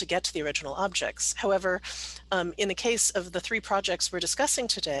to be able to get to the original objects. However, in the case of the three projects we're discussing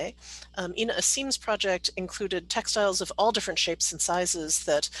today, Ina Asim's project included textiles of all different shapes and sizes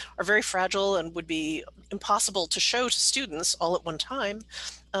that are very fragile and would be impossible to show to students all at one time.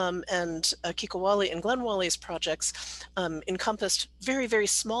 And Kiko Wally and Glenn Wally's projects encompassed very, very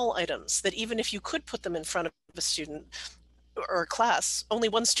small items that even if you could put them in front of a student or a class, only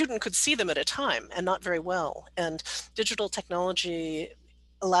one student could see them at a time, and not very well. And digital technology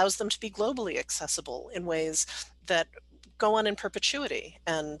allows them to be globally accessible in ways that go on in perpetuity,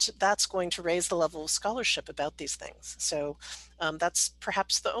 and that's going to raise the level of scholarship about these things. So that's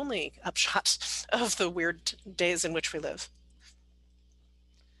perhaps the only upshot of the weird days in which we live.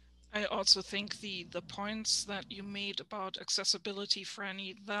 I also think the points that you made about accessibility,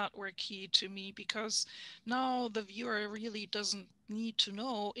 Franny, that were key to me, because now the viewer really doesn't need to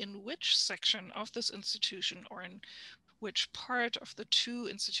know in which section of this institution or in which part of the two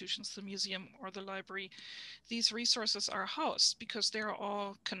institutions, the museum or the library, these resources are housed, because they're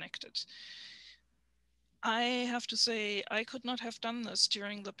all connected. I have to say, I could not have done this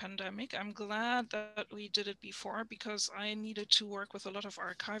during the pandemic. I'm glad that we did it before, because I needed to work with a lot of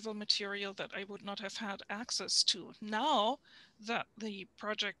archival material that I would not have had access to. Now that the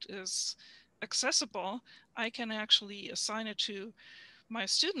project is accessible, I can actually assign it to my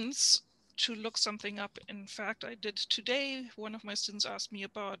students to look something up. In fact, I did today. One of my students asked me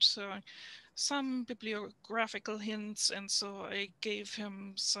about some bibliographical hints, and so I gave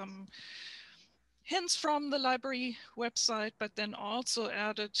him some hints from the library website, but then also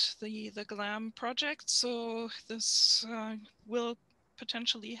added the GLAM project. So this will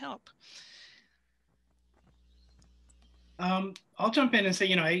potentially help. I'll jump in and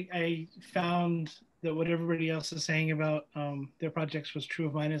say, I found that what everybody else is saying about their projects was true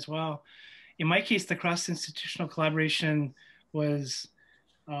of mine as well. In my case, the cross-institutional collaboration was,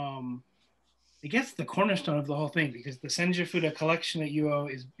 I guess, the cornerstone of the whole thing, because the Senja Fuda collection at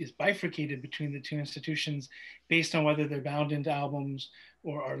UO is bifurcated between the two institutions based on whether they're bound into albums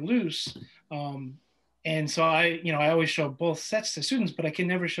or are loose. And so I always show both sets to students, but I can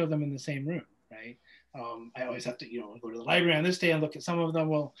never show them in the same room, right? I always have to, go to the library on this day and look at some of them.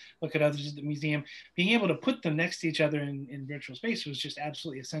 We'll look at others at the museum. Being able to put them next to each other in virtual space was just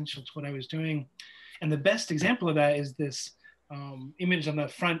absolutely essential to what I was doing. And the best example of that is this image on the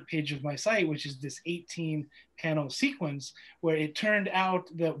front page of my site, which is this 18 panel sequence, where it turned out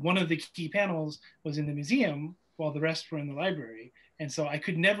that one of the key panels was in the museum while the rest were in the library. And so I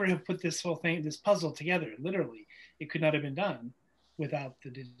could never have put this whole thing, this puzzle together. Literally, it could not have been done without the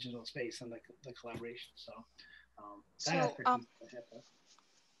digital space and the collaboration. So that aspect is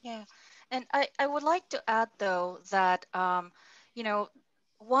yeah, and I would like to add though that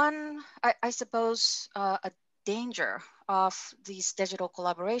one I suppose a danger of these digital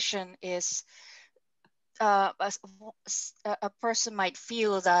collaboration is a person might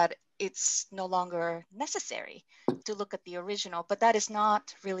feel that it's no longer necessary to look at the original, but that is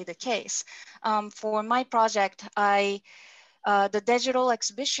not really the case. For my project, the digital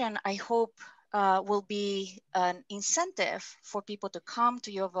exhibition, I hope will be an incentive for people to come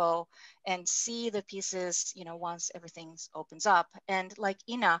to UofO and see the pieces, once everything opens up. And like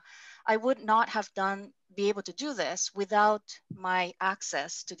Ina, I would not have be able to do this without my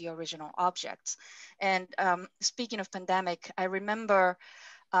access to the original objects. And speaking of pandemic, I remember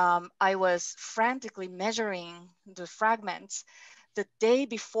I was frantically measuring the fragments the day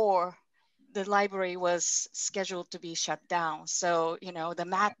before the library was scheduled to be shut down. So, the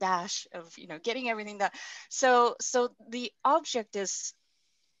mad dash of, getting everything done. So the object is,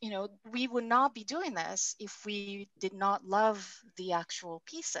 we would not be doing this if we did not love the actual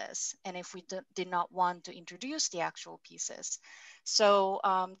pieces and if we did not want to introduce the actual pieces. So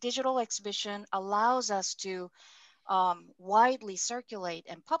digital exhibition allows us to widely circulate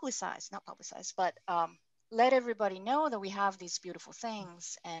and not publicize, but let everybody know that we have these beautiful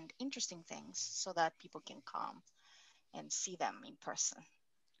things and interesting things so that people can come and see them in person.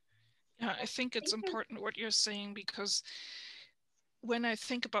 Yeah, I think it's important what you're saying, because when I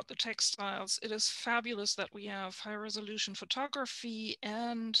think about the textiles, it is fabulous that we have high resolution photography.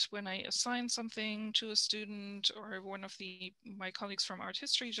 And when I assign something to a student, or one of my colleagues from art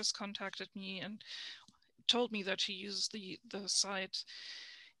history just contacted me and told me that he used the site,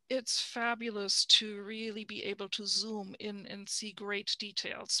 it's fabulous to really be able to zoom in and see great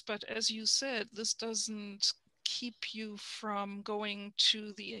details. But as you said, this doesn't keep you from going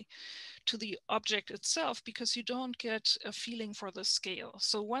to the object itself, because you don't get a feeling for the scale.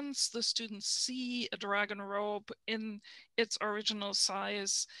 So once the students see a dragon robe in its original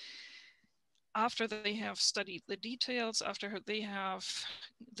size, after they have studied the details, after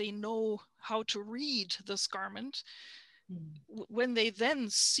they know how to read this garment, when they then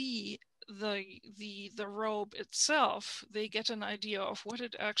see the robe itself, they get an idea of what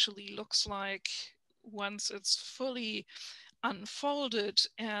it actually looks like once it's fully unfolded,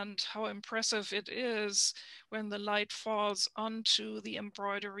 and how impressive it is when the light falls onto the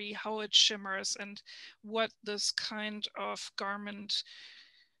embroidery, how it shimmers, and what this kind of garment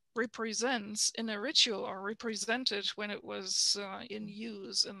represents in a ritual, or represented when it was in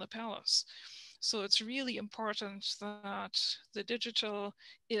use in the palace. So it's really important that the digital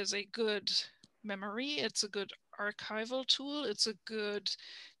is a good memory, it's a good archival tool, it's a good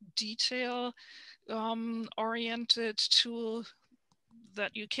detail oriented tool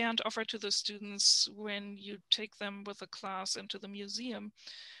that you can't offer to the students when you take them with a class into the museum.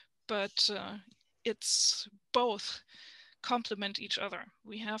 But it's both complement each other.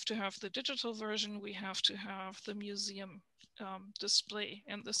 We have to have the digital version, we have to have the museum display.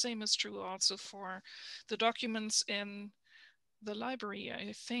 And the same is true also for the documents in the library.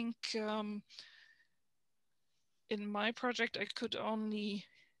 I think in my project, I could only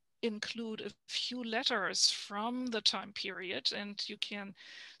include a few letters from the time period, and you can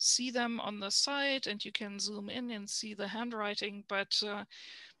see them on the site and you can zoom in and see the handwriting, but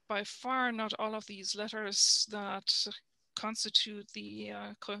by far not all of these letters that constitute the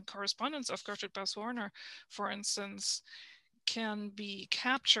correspondence of Gertrude Bass-Warner, for instance, can be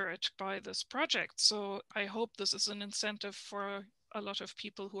captured by this project. So I hope this is an incentive for a lot of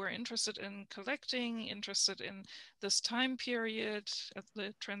people who are interested in collecting, interested in this time period, at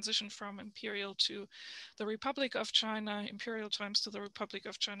the transition from imperial to the Republic of China, imperial times to the Republic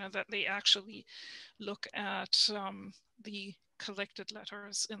of China, that they actually look at the collected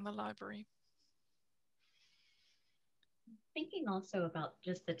letters in the library. Thinking also about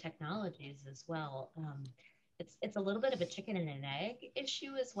just the technologies as well. It's a little bit of a chicken and an egg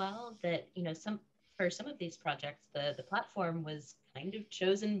issue as well, that, you know, for some of these projects, the platform was kind of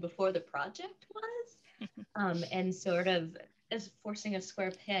chosen before the project was, and sort of as forcing a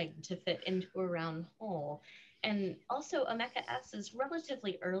square peg to fit into a round hole. And also, Omeka S is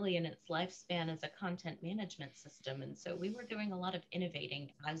relatively early in its lifespan as a content management system. And so we were doing a lot of innovating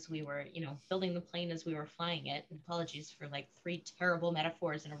as we were, you know, building the plane as we were flying it. And apologies for like 3 terrible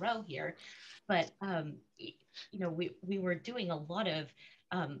metaphors in a row here. But, you know, we were doing a lot of,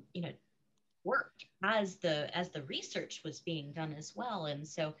 you know, work as the research was being done as well. And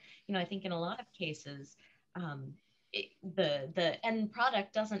so, you know, I think in a lot of cases, the end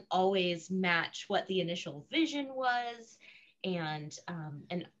product doesn't always match what the initial vision was, and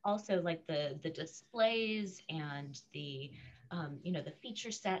also like the displays and the you know, the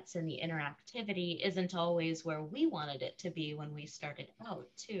feature sets and the interactivity isn't always where we wanted it to be when we started out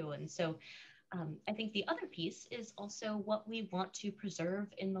too. And so I think the other piece is also what we want to preserve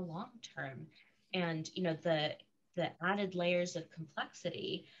in the long term, and, you know, the added layers of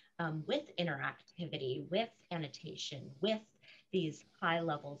complexity with interactivity, with annotation, with these high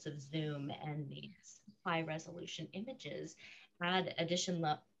levels of zoom and these high resolution images add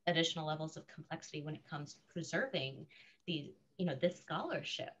additional levels of complexity when it comes to preserving the, you know, this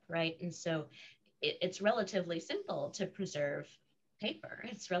scholarship, right? And so it's relatively simple to preserve paper.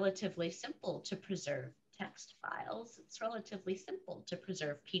 It's relatively simple to preserve text files. It's relatively simple to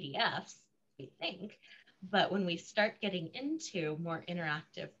preserve PDFs, we think. But when we start getting into more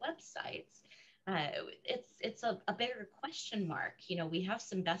interactive websites, it's a bigger question mark. You know, we have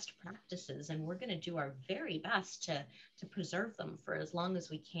some best practices, and we're going to do our very best to preserve them for as long as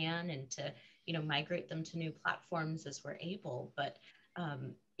we can, and to, you know, migrate them to new platforms as we're able. But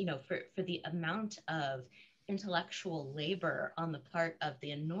you know, for the amount of intellectual labor on the part of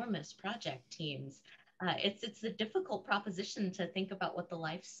the enormous project teams, it's a difficult proposition to think about what the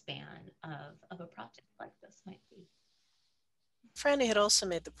lifespan of a project like this might be. Franny had also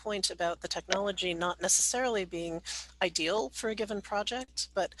made the point about the technology not necessarily being ideal for a given project,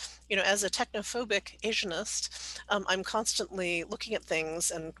 but, you know, as a technophobic Asianist, I'm constantly looking at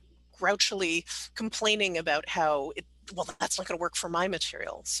things and grouchily complaining about how well, that's not going to work for my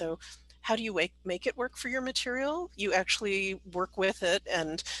material. So how do you make it work for your material? You actually work with it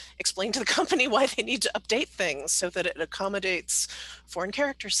and explain to the company why they need to update things so that it accommodates foreign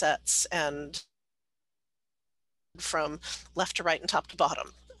character sets and from left to right and top to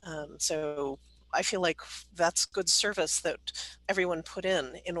bottom. So I feel like that's good service that everyone put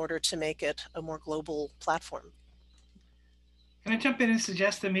in order to make it a more global platform. Can I jump in and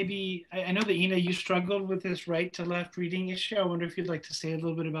suggest that maybe, I know that Ina, you struggled with this right to left reading issue. I wonder if you'd like to say a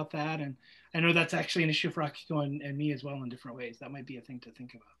little bit about that. And I know that's actually an issue for Akiko and me as well in different ways. That might be a thing to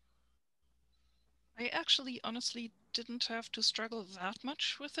think about. I actually honestly didn't have to struggle that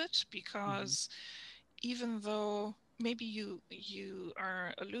much with it, because even though maybe you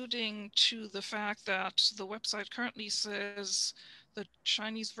are alluding to the fact that the website currently says the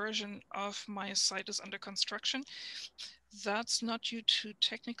Chinese version of my site is under construction, that's not due to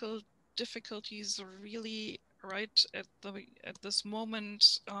technical difficulties really. Right at this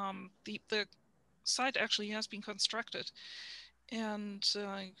moment, the site actually has been constructed, and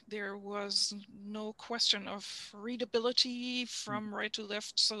there was no question of readability from right to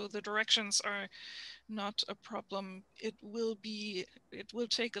left, so the directions are not a problem. It will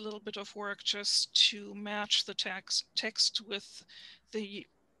take a little bit of work just to match the text with the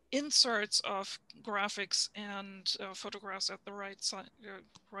inserts of graphics and photographs at the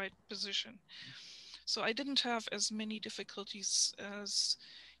right position. So I didn't have as many difficulties as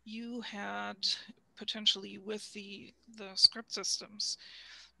you had potentially with the script systems.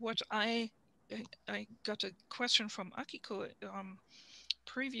 What I got a question from Akiko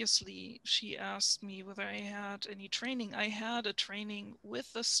previously. She asked me whether I had any training. I had a training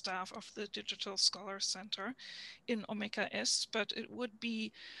with the staff of the Digital Scholar Center in Omeka S, but it would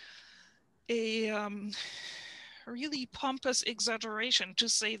be a really pompous exaggeration to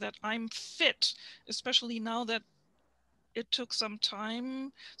say that I'm fit, especially now that it took some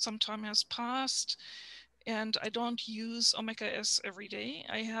time has passed, and I don't use Omeka S every day.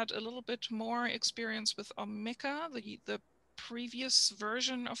 I had a little bit more experience with Omeka, the previous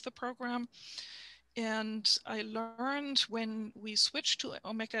version of the program, and I learned when we switched to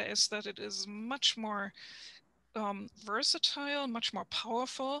Omeka S that it is much more versatile, much more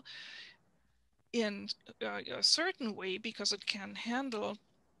powerful in a certain way, because it can handle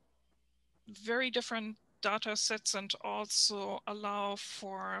very different data sets and also allow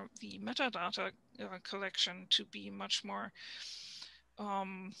for the metadata collection to be much more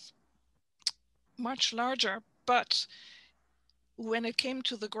much larger. But when it came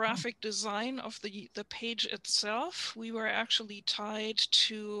to the graphic design of the page itself, we were actually tied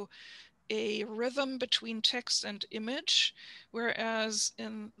to a rhythm between text and image, whereas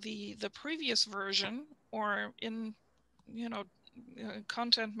in the previous version, or in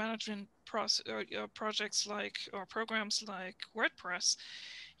content management projects like, or programs like WordPress,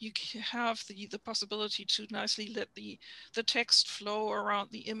 you have the possibility to nicely let the text flow around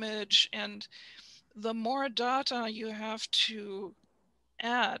the image, and the more data you have to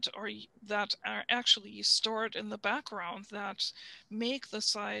add, or that are actually stored in the background, that make the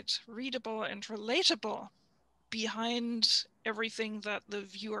site readable and relatable behind everything that the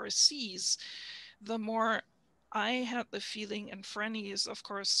viewer sees, the more I had the feeling, and Franny is of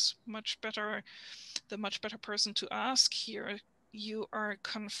course the much better person to ask here, you are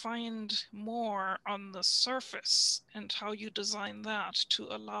confined more on the surface and how you design that to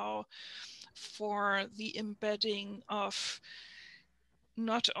allow for the embedding of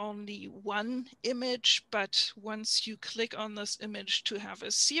not only one image, but once you click on this image, to have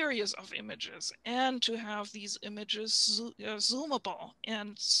a series of images, and to have these images zoomable,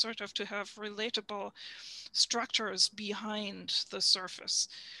 and sort of to have relatable structures behind the surface.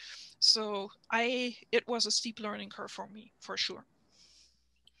 So it was a steep learning curve for me, for sure.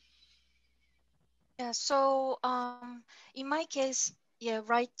 Yeah, so in my case, yeah,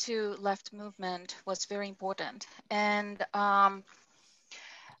 right to left movement was very important. And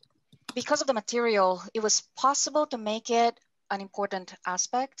because of the material, it was possible to make it an important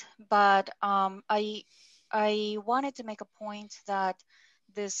aspect, but I wanted to make a point that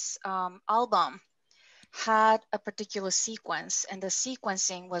this album had a particular sequence, and the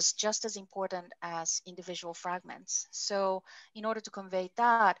sequencing was just as important as individual fragments. So in order to convey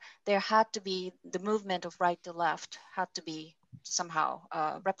that, there had to be the movement of right to left had to be somehow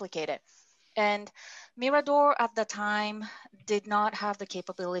replicated. And Mirador at the time did not have the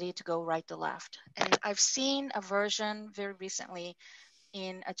capability to go right to left. And I've seen a version very recently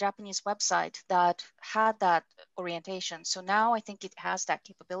in a Japanese website that had that orientation. So now I think it has that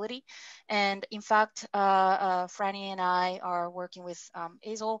capability. And in fact, Franny and I are working with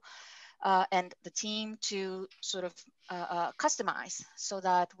Azel and the team to sort of customize so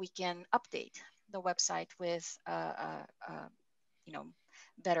that we can update the website with,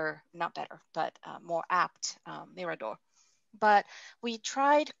 better, not better, but more apt Mirador. But we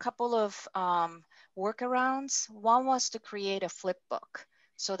tried a couple of workarounds. One was to create a flip book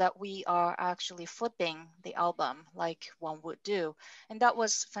so that we are actually flipping the album like one would do. And that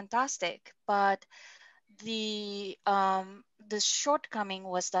was fantastic. But the shortcoming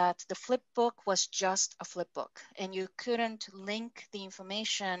was that the flip book was just a flip book, and you couldn't link the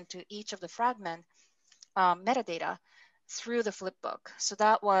information to each of the fragment metadata through the flip book. So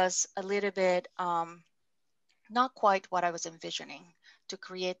that was a little bit not quite what I was envisioning, to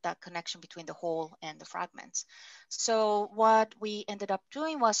create that connection between the whole and the fragments. So what we ended up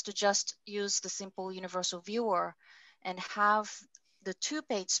doing was to just use the simple universal viewer and have the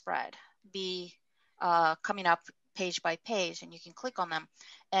 2-page spread be coming up page by page, and you can click on them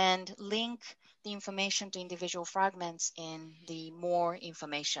and link the information to individual fragments in the more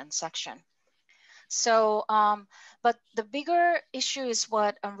information section. So, but the bigger issue is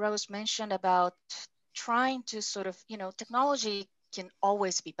what Rose mentioned about trying to sort of, technology can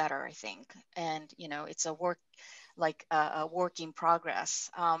always be better, I think. And, it's a work, like a work in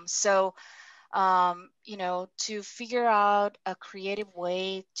progress. So, to figure out a creative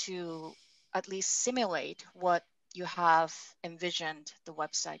way to at least simulate what you have envisioned the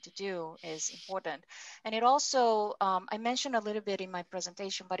website to do is important. And it also, I mentioned a little bit in my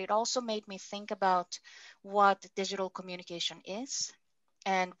presentation, but it also made me think about what digital communication is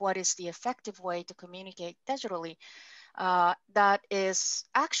and what is the effective way to communicate digitally. That is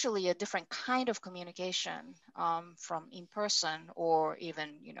actually a different kind of communication from in person or even,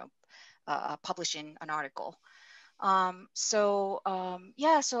 publishing an article. So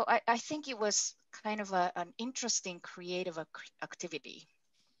I think it was kind of an interesting creative activity,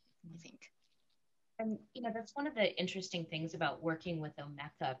 I think. And that's one of the interesting things about working with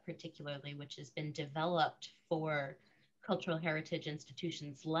Omeka, particularly, which has been developed for cultural heritage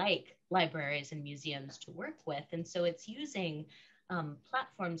institutions like libraries and museums to work with. And so it's using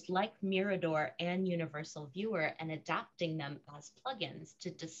platforms like Mirador and Universal Viewer and adapting them as plugins to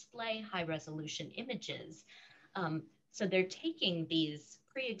display high resolution images. So they're taking these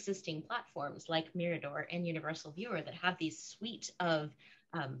pre-existing platforms like Mirador and Universal Viewer that have these suite of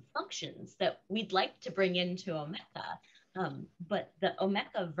functions that we'd like to bring into Omeka. But the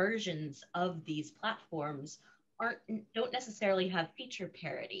Omeka versions of these platforms don't necessarily have feature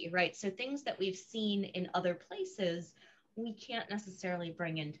parity, right? So things that we've seen in other places, we can't necessarily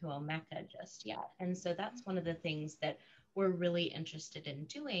bring into Omeka just yet. And so that's one of the things that we're really interested in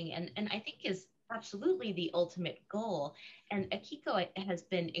doing, and I think is absolutely the ultimate goal. And Akiko has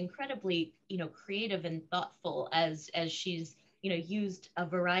been incredibly, creative and thoughtful as she's used a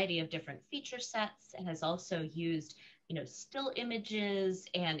variety of different feature sets, and has also used still images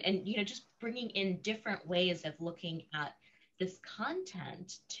and just bringing in different ways of looking at this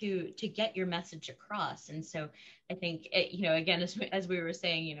content to get your message across. And so I think again, as we were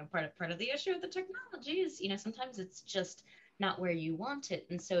saying, part of the issue of the technology is sometimes it's just not where you want it.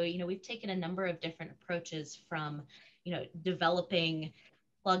 And so we've taken a number of different approaches from developing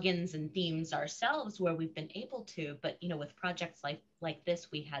plugins and themes ourselves where we've been able to, but with projects like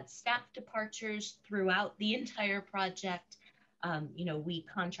this, we had staff departures throughout the entire project. We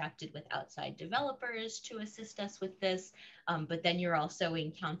contracted with outside developers to assist us with this, but then you're also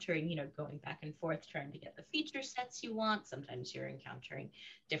encountering, going back and forth trying to get the feature sets you want. Sometimes you're encountering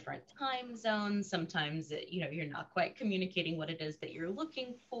different time zones. Sometimes you're not quite communicating what it is that you're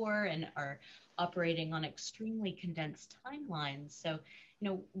looking for and are operating on extremely condensed timelines. So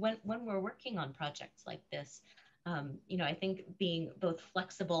when we're working on projects like this, I think being both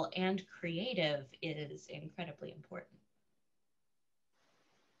flexible and creative is incredibly important.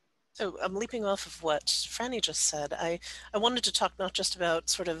 So I'm leaping off of what Franny just said. I wanted to talk not just about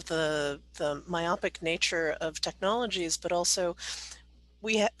sort of the myopic nature of technologies, but also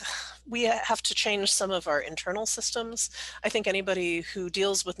we have to change some of our internal systems. I think anybody who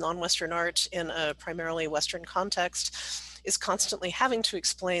deals with non-Western art in a primarily Western context is constantly having to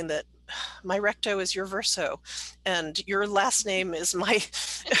explain that my recto is your verso, and your last name is my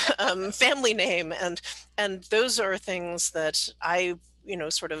family name, and those are things that I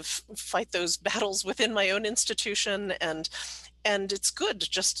sort of fight those battles within my own institution, and it's good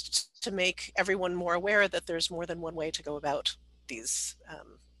just to make everyone more aware that there's more than one way to go about these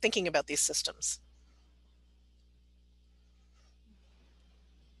thinking about these systems.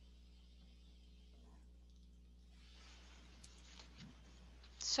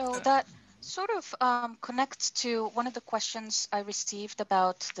 So that sort of connects to one of the questions I received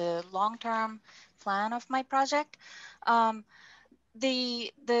about the long-term plan of my project.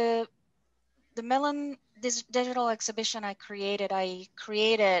 The Mellon digital exhibition I created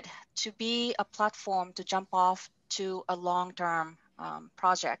to be a platform to jump off to a long-term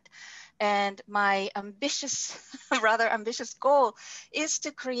project. And my rather ambitious goal is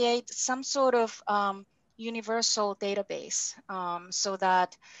to create some sort of universal database so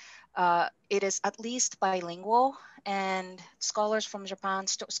that it is at least bilingual, and scholars from Japan,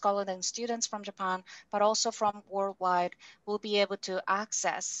 scholars and students from Japan, but also from worldwide, will be able to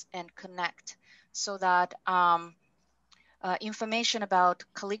access and connect so that information about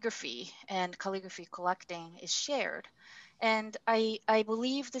calligraphy and calligraphy collecting is shared. And I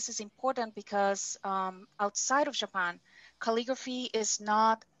believe this is important because outside of Japan, calligraphy is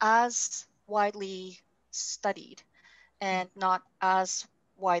not as widely studied and not as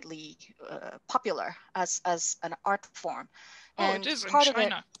widely popular as an art form. And it is in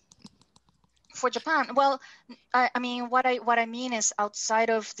China. For Japan, well, I mean, what I mean is outside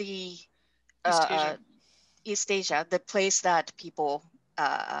of the East Asia, the place that people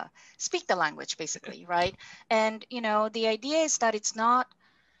speak the language, basically, right? And the idea is that it's not,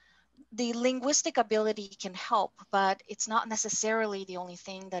 the linguistic ability can help, but it's not necessarily the only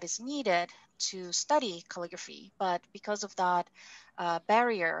thing that is needed to study calligraphy. But because of that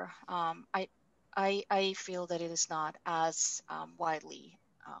barrier, I feel that it is not as widely,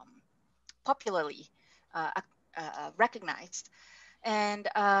 popularly recognized. And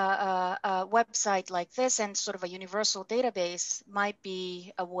a website like this and sort of a universal database might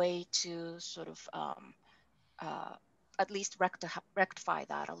be a way to sort of at least rectify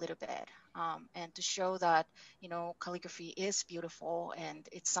that a little bit, and to show that, you know, calligraphy is beautiful and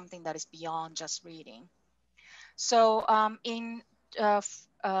it's something that is beyond just reading. So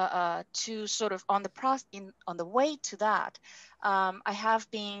to sort of on the way to that, I have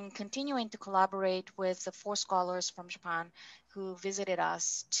been continuing to collaborate with the 4 scholars from Japan who visited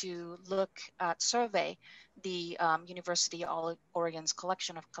us to survey the University of Oregon's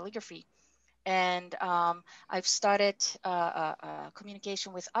collection of calligraphy. And I've started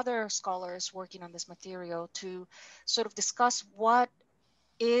communication with other scholars working on this material to sort of discuss what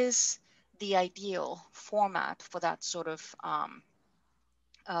is the ideal format for that sort of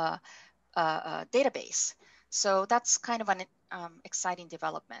database. So that's kind of an exciting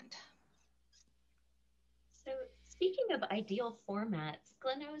development. So speaking of ideal formats,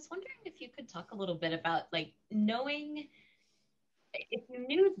 Glenn, I was wondering if you could talk a little bit about like knowing, if you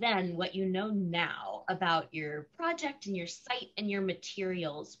knew then what you know now about your project and your site and your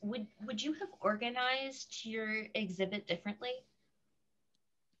materials, would you have organized your exhibit differently?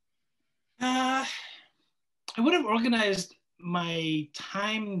 I would have organized my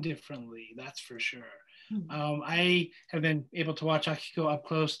time differently, that's for sure. I have been able to watch Akiko up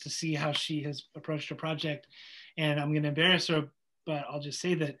close to see how she has approached her project, and I'm going to embarrass her, but I'll just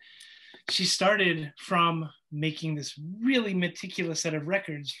say that she started from making this really meticulous set of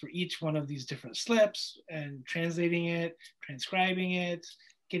records for each one of these different slips and translating it, transcribing it,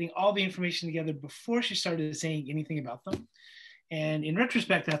 getting all the information together before she started saying anything about them. And in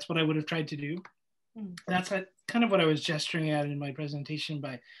retrospect, that's what I would have tried to do. That's kind of what I was gesturing at in my presentation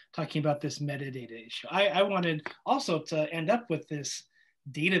by talking about this metadata issue. I wanted also to end up with this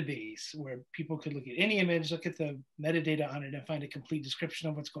database where people could look at any image, look at the metadata on it, and find a complete description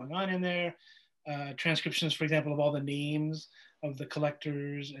of what's going on in there. Transcriptions, for example, of all the names of the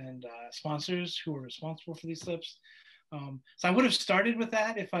collectors and sponsors who were responsible for these slips. So I would have started with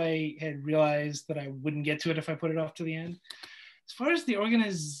that if I had realized that I wouldn't get to it if I put it off to the end. As far as the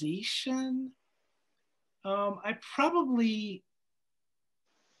organization, I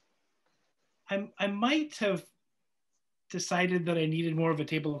might have decided that I needed more of a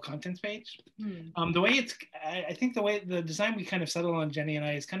table of contents page. The way I think the way the design we kind of settled on, Jenny and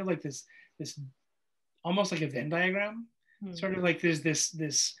I, is kind of like this almost like a Venn diagram. Sort of like there's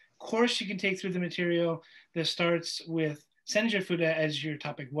this course you can take through the material that starts with Senja Fuda as your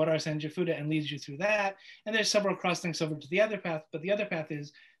topic, what are Senja Fuda, and leads you through that. And there's several crosslinks over to the other path, but the other path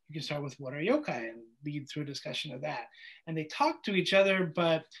is you can start with what are yokai and lead through a discussion of that. And they talk to each other,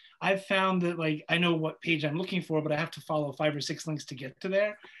 but I've found that like I know what page I'm looking for, but I have to follow 5 or 6 links to get to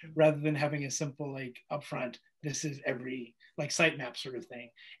there, rather than having a simple like upfront, this is every like sitemap sort of thing.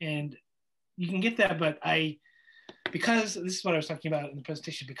 And you can get that, but because this is what I was talking about in the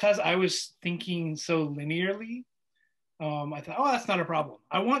presentation, because I was thinking so linearly, I thought, oh, that's not a problem.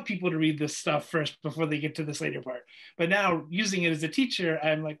 I want people to read this stuff first before they get to this later part. But now using it as a teacher,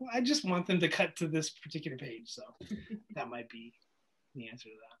 I'm like, well, I just want them to cut to this particular page. So that might be the answer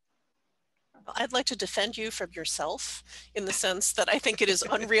to that. I'd like to defend you from yourself in the sense that I think it is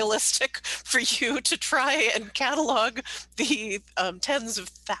unrealistic for you to try and catalog the tens of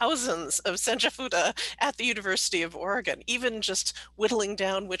thousands of Senja Fuda at the University of Oregon. Even just whittling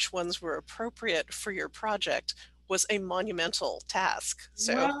down which ones were appropriate for your project was a monumental task.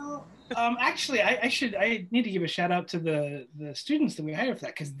 So, well, actually, I need to give a shout out to the students that we hired for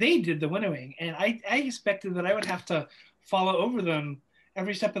that, because they did the winnowing, and I expected that I would have to follow over them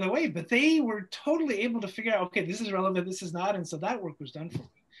every step of the way, but they were totally able to figure out, okay, this is relevant, this is not, and so that work was done for me.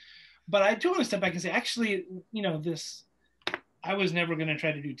 But I do want to step back and say, actually, you know, I was never going to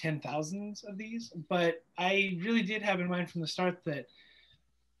try to do 10,000s of these, but I really did have in mind from the start that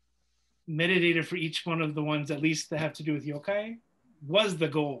metadata for each one of the ones, at least that have to do with yokai, was the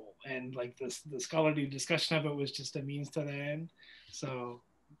goal, and like the scholarly discussion of it was just a means to that end. So,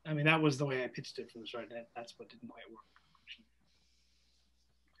 I mean, that was the way I pitched it from the start. That's what didn't quite work.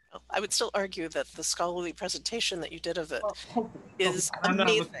 I would still argue that the scholarly presentation that you did of it is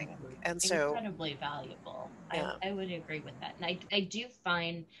Hopefully. amazing, and so incredibly valuable. Yeah. I would agree with that, and I do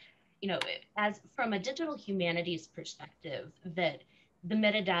find, you know, as from a digital humanities perspective, that the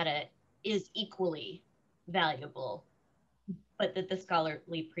metadata is equally valuable, but that the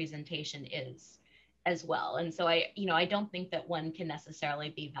scholarly presentation is as well. And so I don't think that one can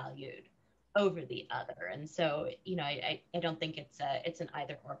necessarily be valued over the other. And so, I don't think it's an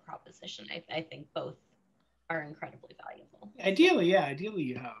either or proposition. I think both are incredibly valuable. Ideally, yeah, ideally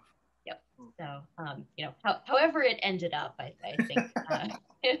you have. Yep. So, however it ended up, I think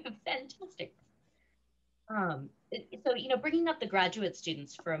fantastic. So, bringing up the graduate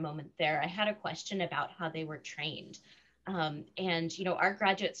students for a moment there, I had a question about how they were trained. And, our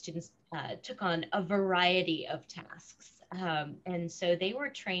graduate students took on a variety of tasks. And so they were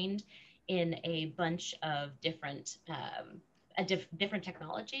trained in a bunch of different different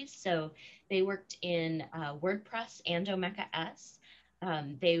technologies. So they worked in WordPress and Omeka S.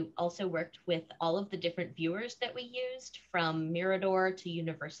 They also worked with all of the different viewers that we used, from Mirador to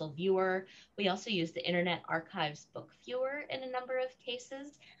Universal Viewer. We also used the Internet Archive's Book Viewer in a number of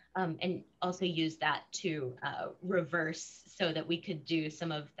cases, and also used that to reverse so that we could do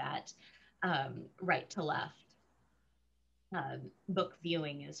some of that right to left book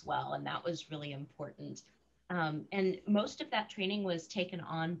viewing as well. And that was really important. And most of that training was taken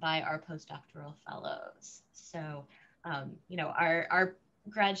on by our postdoctoral fellows. So, our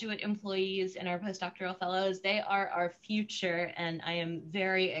graduate employees and our postdoctoral fellows, they are our future. And I am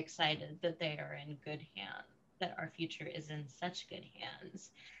very excited that they are in good hands, that our future is in such good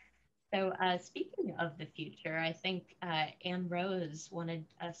hands. So, speaking of the future, I think Anne Rose wanted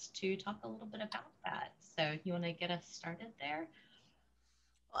us to talk a little bit about that. So, you want to get us started there?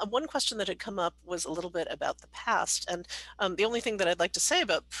 One question that had come up was a little bit about the past, and the only thing that I'd like to say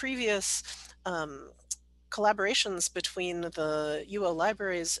about previous collaborations between the UO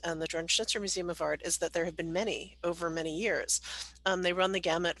libraries and the Jordan Schnitzer Museum of Art is that there have been many over many years. They run the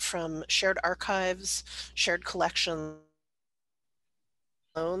gamut from shared archives, shared collections,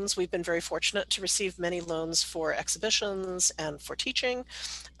 loans. We've been very fortunate to receive many loans for exhibitions and for teaching,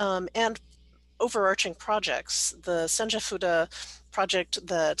 and overarching projects. The Senjafuda project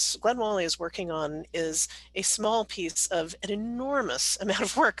that Glenn Wally is working on is a small piece of an enormous amount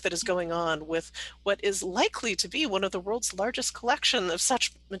of work that is going on with what is likely to be one of the world's largest collection of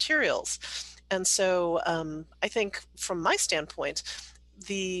such materials. And so I think from my standpoint,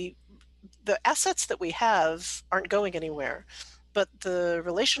 the assets that we have aren't going anywhere, but the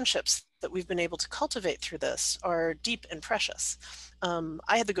relationships that we've been able to cultivate through this are deep and precious.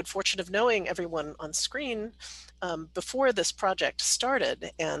 I had the good fortune of knowing everyone on screen before this project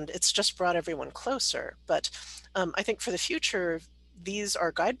started, and it's just brought everyone closer. But I think for the future, these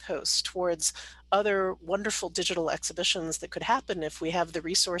are guideposts towards other wonderful digital exhibitions that could happen if we have the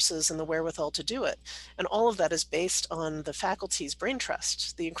resources and the wherewithal to do it. And all of that is based on the faculty's brain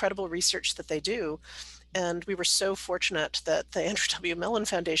trust, the incredible research that they do. And we were so fortunate that the Andrew W. Mellon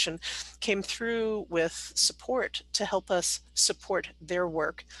Foundation came through with support to help us support their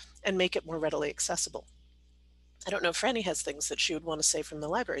work and make it more readily accessible. I don't know if Franny has things that she would want to say from the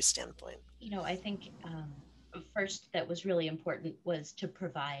library standpoint. I think first that was really important was to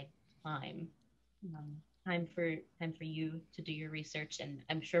provide time, time for you to do your research, and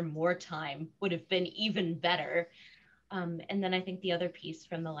I'm sure more time would have been even better. And then I think the other piece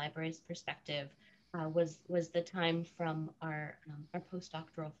from the library's perspective was the time from our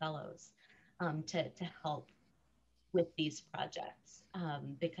postdoctoral fellows to help with these projects,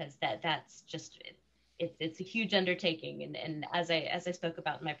 because that's just it's a huge undertaking, and as I spoke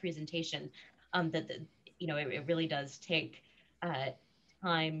about in my presentation, it really does take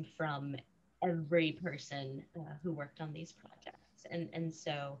time from every person who worked on these projects, and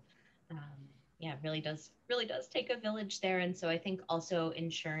so yeah, it really does take a village there. And so I think also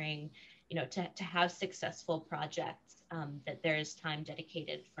ensuring, to have successful projects, that there is time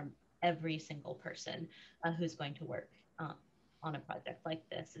dedicated from every single person who's going to work on a project like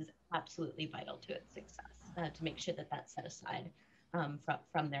this is absolutely vital to its success. To make sure that that's set aside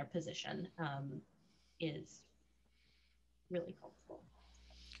from their position is really helpful.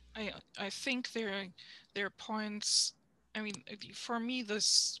 I think there are points. I mean, for me,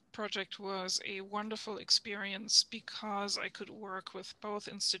 this project was a wonderful experience because I could work with both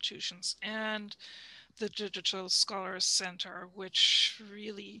institutions and the Digital Scholars Center, which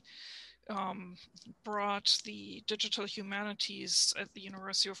really brought the digital humanities at the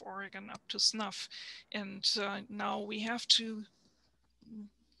University of Oregon up to snuff. And now we have to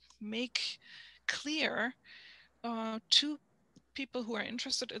make clear to people who are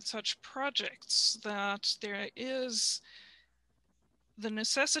interested in such projects that there is the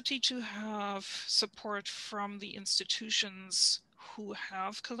necessity to have support from the institutions who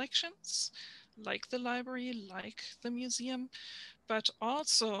have collections, like the library, like the museum, but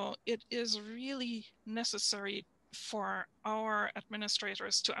also it is really necessary for our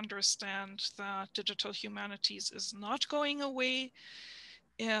administrators to understand that digital humanities is not going away.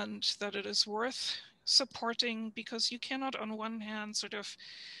 and that it is worth supporting, because you cannot on one hand sort of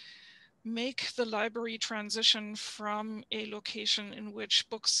make the library transition from a location in which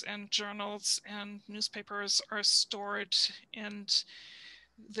books and journals and newspapers are stored and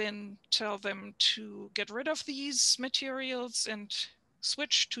then tell them to get rid of these materials and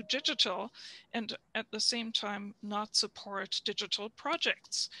switch to digital, and at the same time not support digital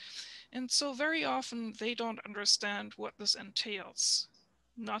projects. And so very often they don't understand what this entails.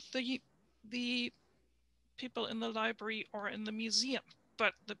 Not the people in the library or in the museum,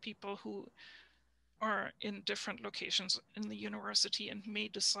 but the people who are in different locations in the university and may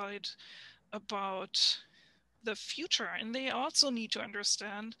decide about the future. And they also need to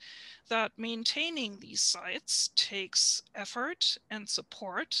understand that maintaining these sites takes effort and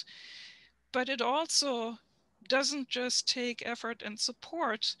support, but it also doesn't just take effort and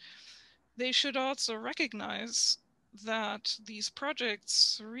support. They should also recognize that these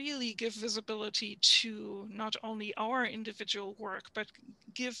projects really give visibility to not only our individual work, but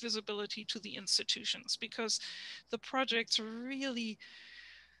give visibility to the institutions, because the projects really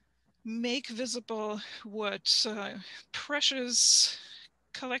make visible what precious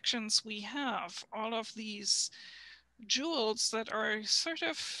collections we have, all of these jewels that are sort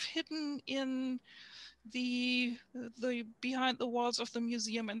of hidden in the behind the walls of the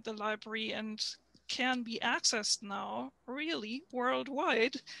museum and the library, and can be accessed now really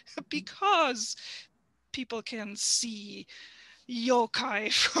worldwide because people can see yokai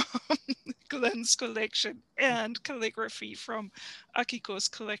from Glenn's collection and calligraphy from Akiko's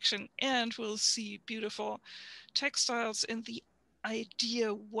collection, and we'll see beautiful textiles and the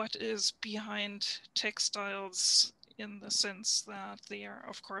idea what is behind textiles, in the sense that they are,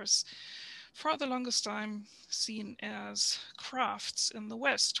 of course, for the longest time seen as crafts in the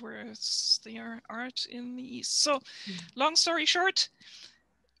West, whereas they are art in the East. So, long story short,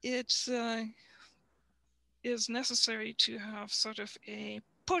 it is necessary to have sort of a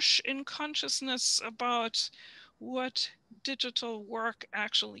push in consciousness about what digital work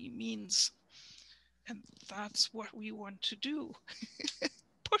actually means. And that's what we want to do.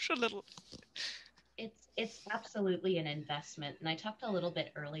 Push a little. It's absolutely an investment. And I talked a little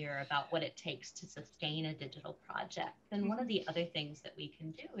bit earlier about what it takes to sustain a digital project. And one of the other things that we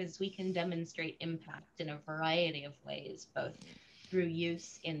can do is we can demonstrate impact in a variety of ways, both through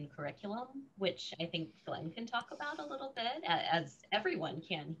use in curriculum, which I think Glenn can talk about a little bit, as everyone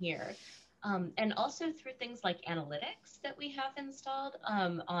can here. And also through things like analytics that we have installed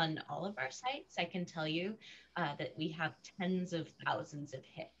on all of our sites. I can tell you that we have tens of thousands of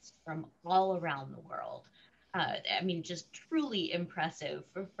hits from all around the world. I mean, just truly impressive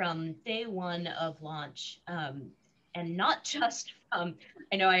from day one of launch. And not just from,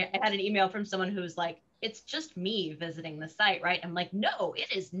 I know I had an email from someone who was like, it's just me visiting the site, right? I'm like, no,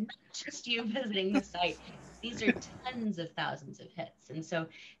 it is not just you visiting the site. These are tens of thousands of hits. And so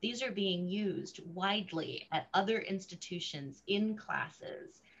these are being used widely at other institutions in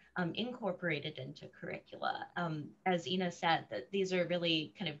classes, incorporated into curricula. As Ina said, that these are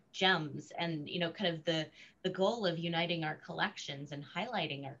really kind of gems, and, you know, kind of the goal of uniting our collections and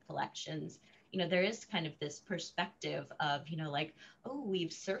highlighting our collections. You know, there is kind of this perspective of, you know, like, oh,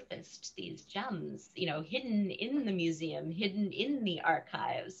 we've surfaced these gems, you know, hidden in the museum, hidden in the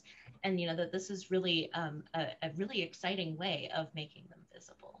archives. And, you know, that this is really a really exciting way of making them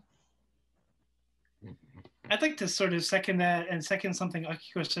visible. I'd like to sort of second that, and second something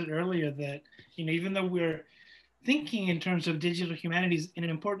Akiko said earlier, that, you know, even though we're thinking in terms of digital humanities in an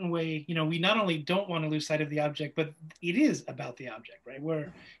important way, you know, we not only don't want to lose sight of the object, but it is about the object, right?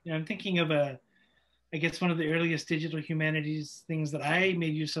 Where, you know, I'm thinking of I guess one of the earliest digital humanities things that I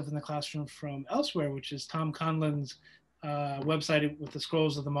made use of in the classroom from elsewhere, which is Tom Conlon's website with the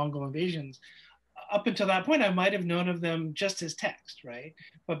scrolls of the Mongol invasions. Up until that point, I might have known of them just as text, right?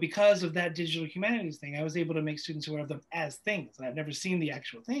 But because of that digital humanities thing, I was able to make students aware of them as things. And I've never seen the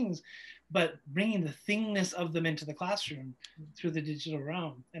actual things, but bringing the thingness of them into the classroom through the digital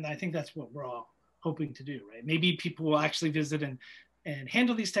realm. And I think that's what we're all hoping to do, right? Maybe people will actually visit and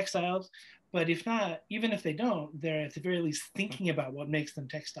handle these textiles, but if not, even if they don't, they're at the very least thinking about what makes them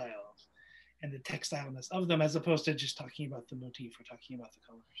textiles and the textileness of them, as opposed to just talking about the motif or talking about the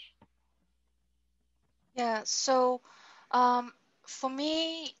colors. Yeah, so for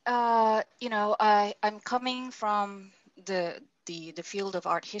me, you know, I'm coming from the field of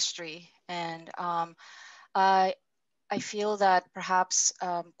art history, and I feel that perhaps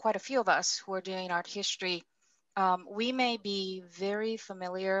quite a few of us who are doing art history, we may be very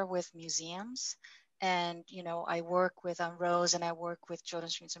familiar with museums, and, you know, I work with Rose and I work with Jordan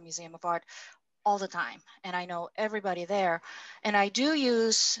Schnitzer Museum of Art. all the time, and I know everybody there. And I do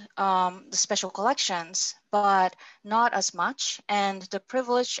use the special collections, but not as much. And the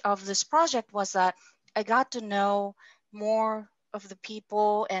privilege of this project was that I got to know more of the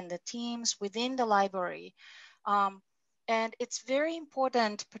people and the teams within the library. And it's very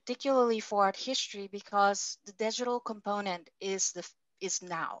important, particularly for art history, because the digital component is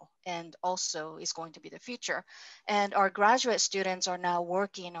now and also is going to be the future. And our graduate students are now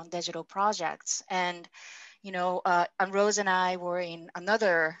working on digital projects. And, and Rose and I were in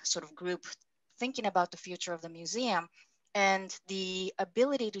another sort of group thinking about the future of the museum. And the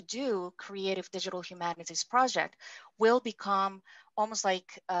ability to do creative digital humanities project will become almost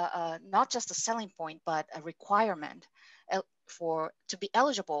like not just a selling point, but a requirement to be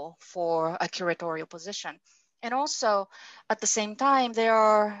eligible for a curatorial position. And also, at the same time, there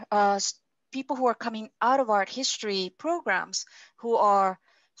are people who are coming out of art history programs who are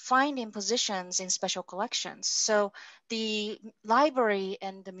finding positions in special collections. So the library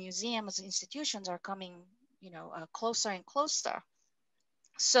and the museum as institutions are coming, closer and closer.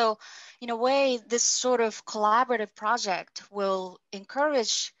 So in a way, this sort of collaborative project will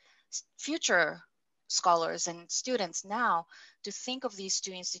encourage future scholars and students now to think of these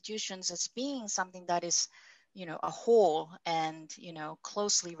two institutions as being something that is, a whole and,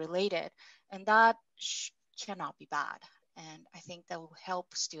 closely related. And that cannot be bad. And I think that will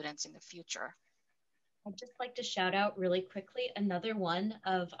help students in the future. I'd just like to shout out really quickly another one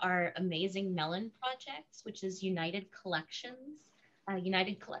of our amazing Mellon projects, which is United Collections,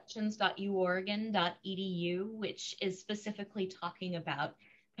 unitedcollections.uoregon.edu, which is specifically talking about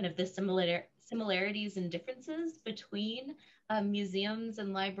kind of the similarities and differences between museums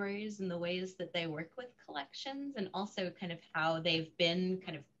and libraries and the ways that they work with collections, and also kind of how they've been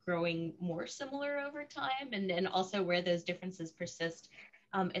kind of growing more similar over time, and also where those differences persist.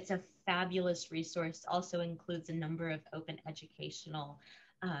 It's a fabulous resource, also includes a number of open educational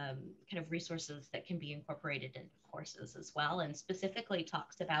kind of resources that can be incorporated into courses as well, and specifically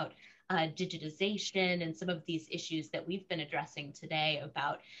talks about digitization and some of these issues that we've been addressing today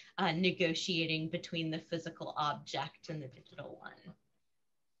about negotiating between the physical object and the digital one.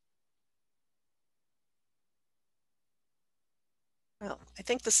 Well, I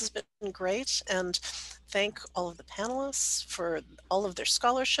think this has been great, and thank all of the panelists for all of their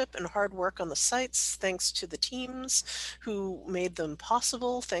scholarship and hard work on the sites. Thanks to the teams who made them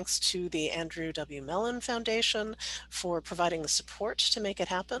possible. Thanks to the Andrew W. Mellon Foundation for providing the support to make it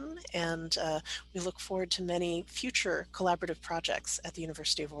happen. And we look forward to many future collaborative projects at the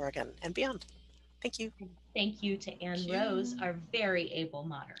University of Oregon and beyond. Thank you. Thank you to Anne Rose, our very able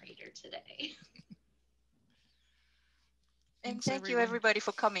moderator today. And thank you everybody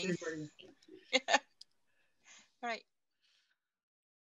for coming. All right.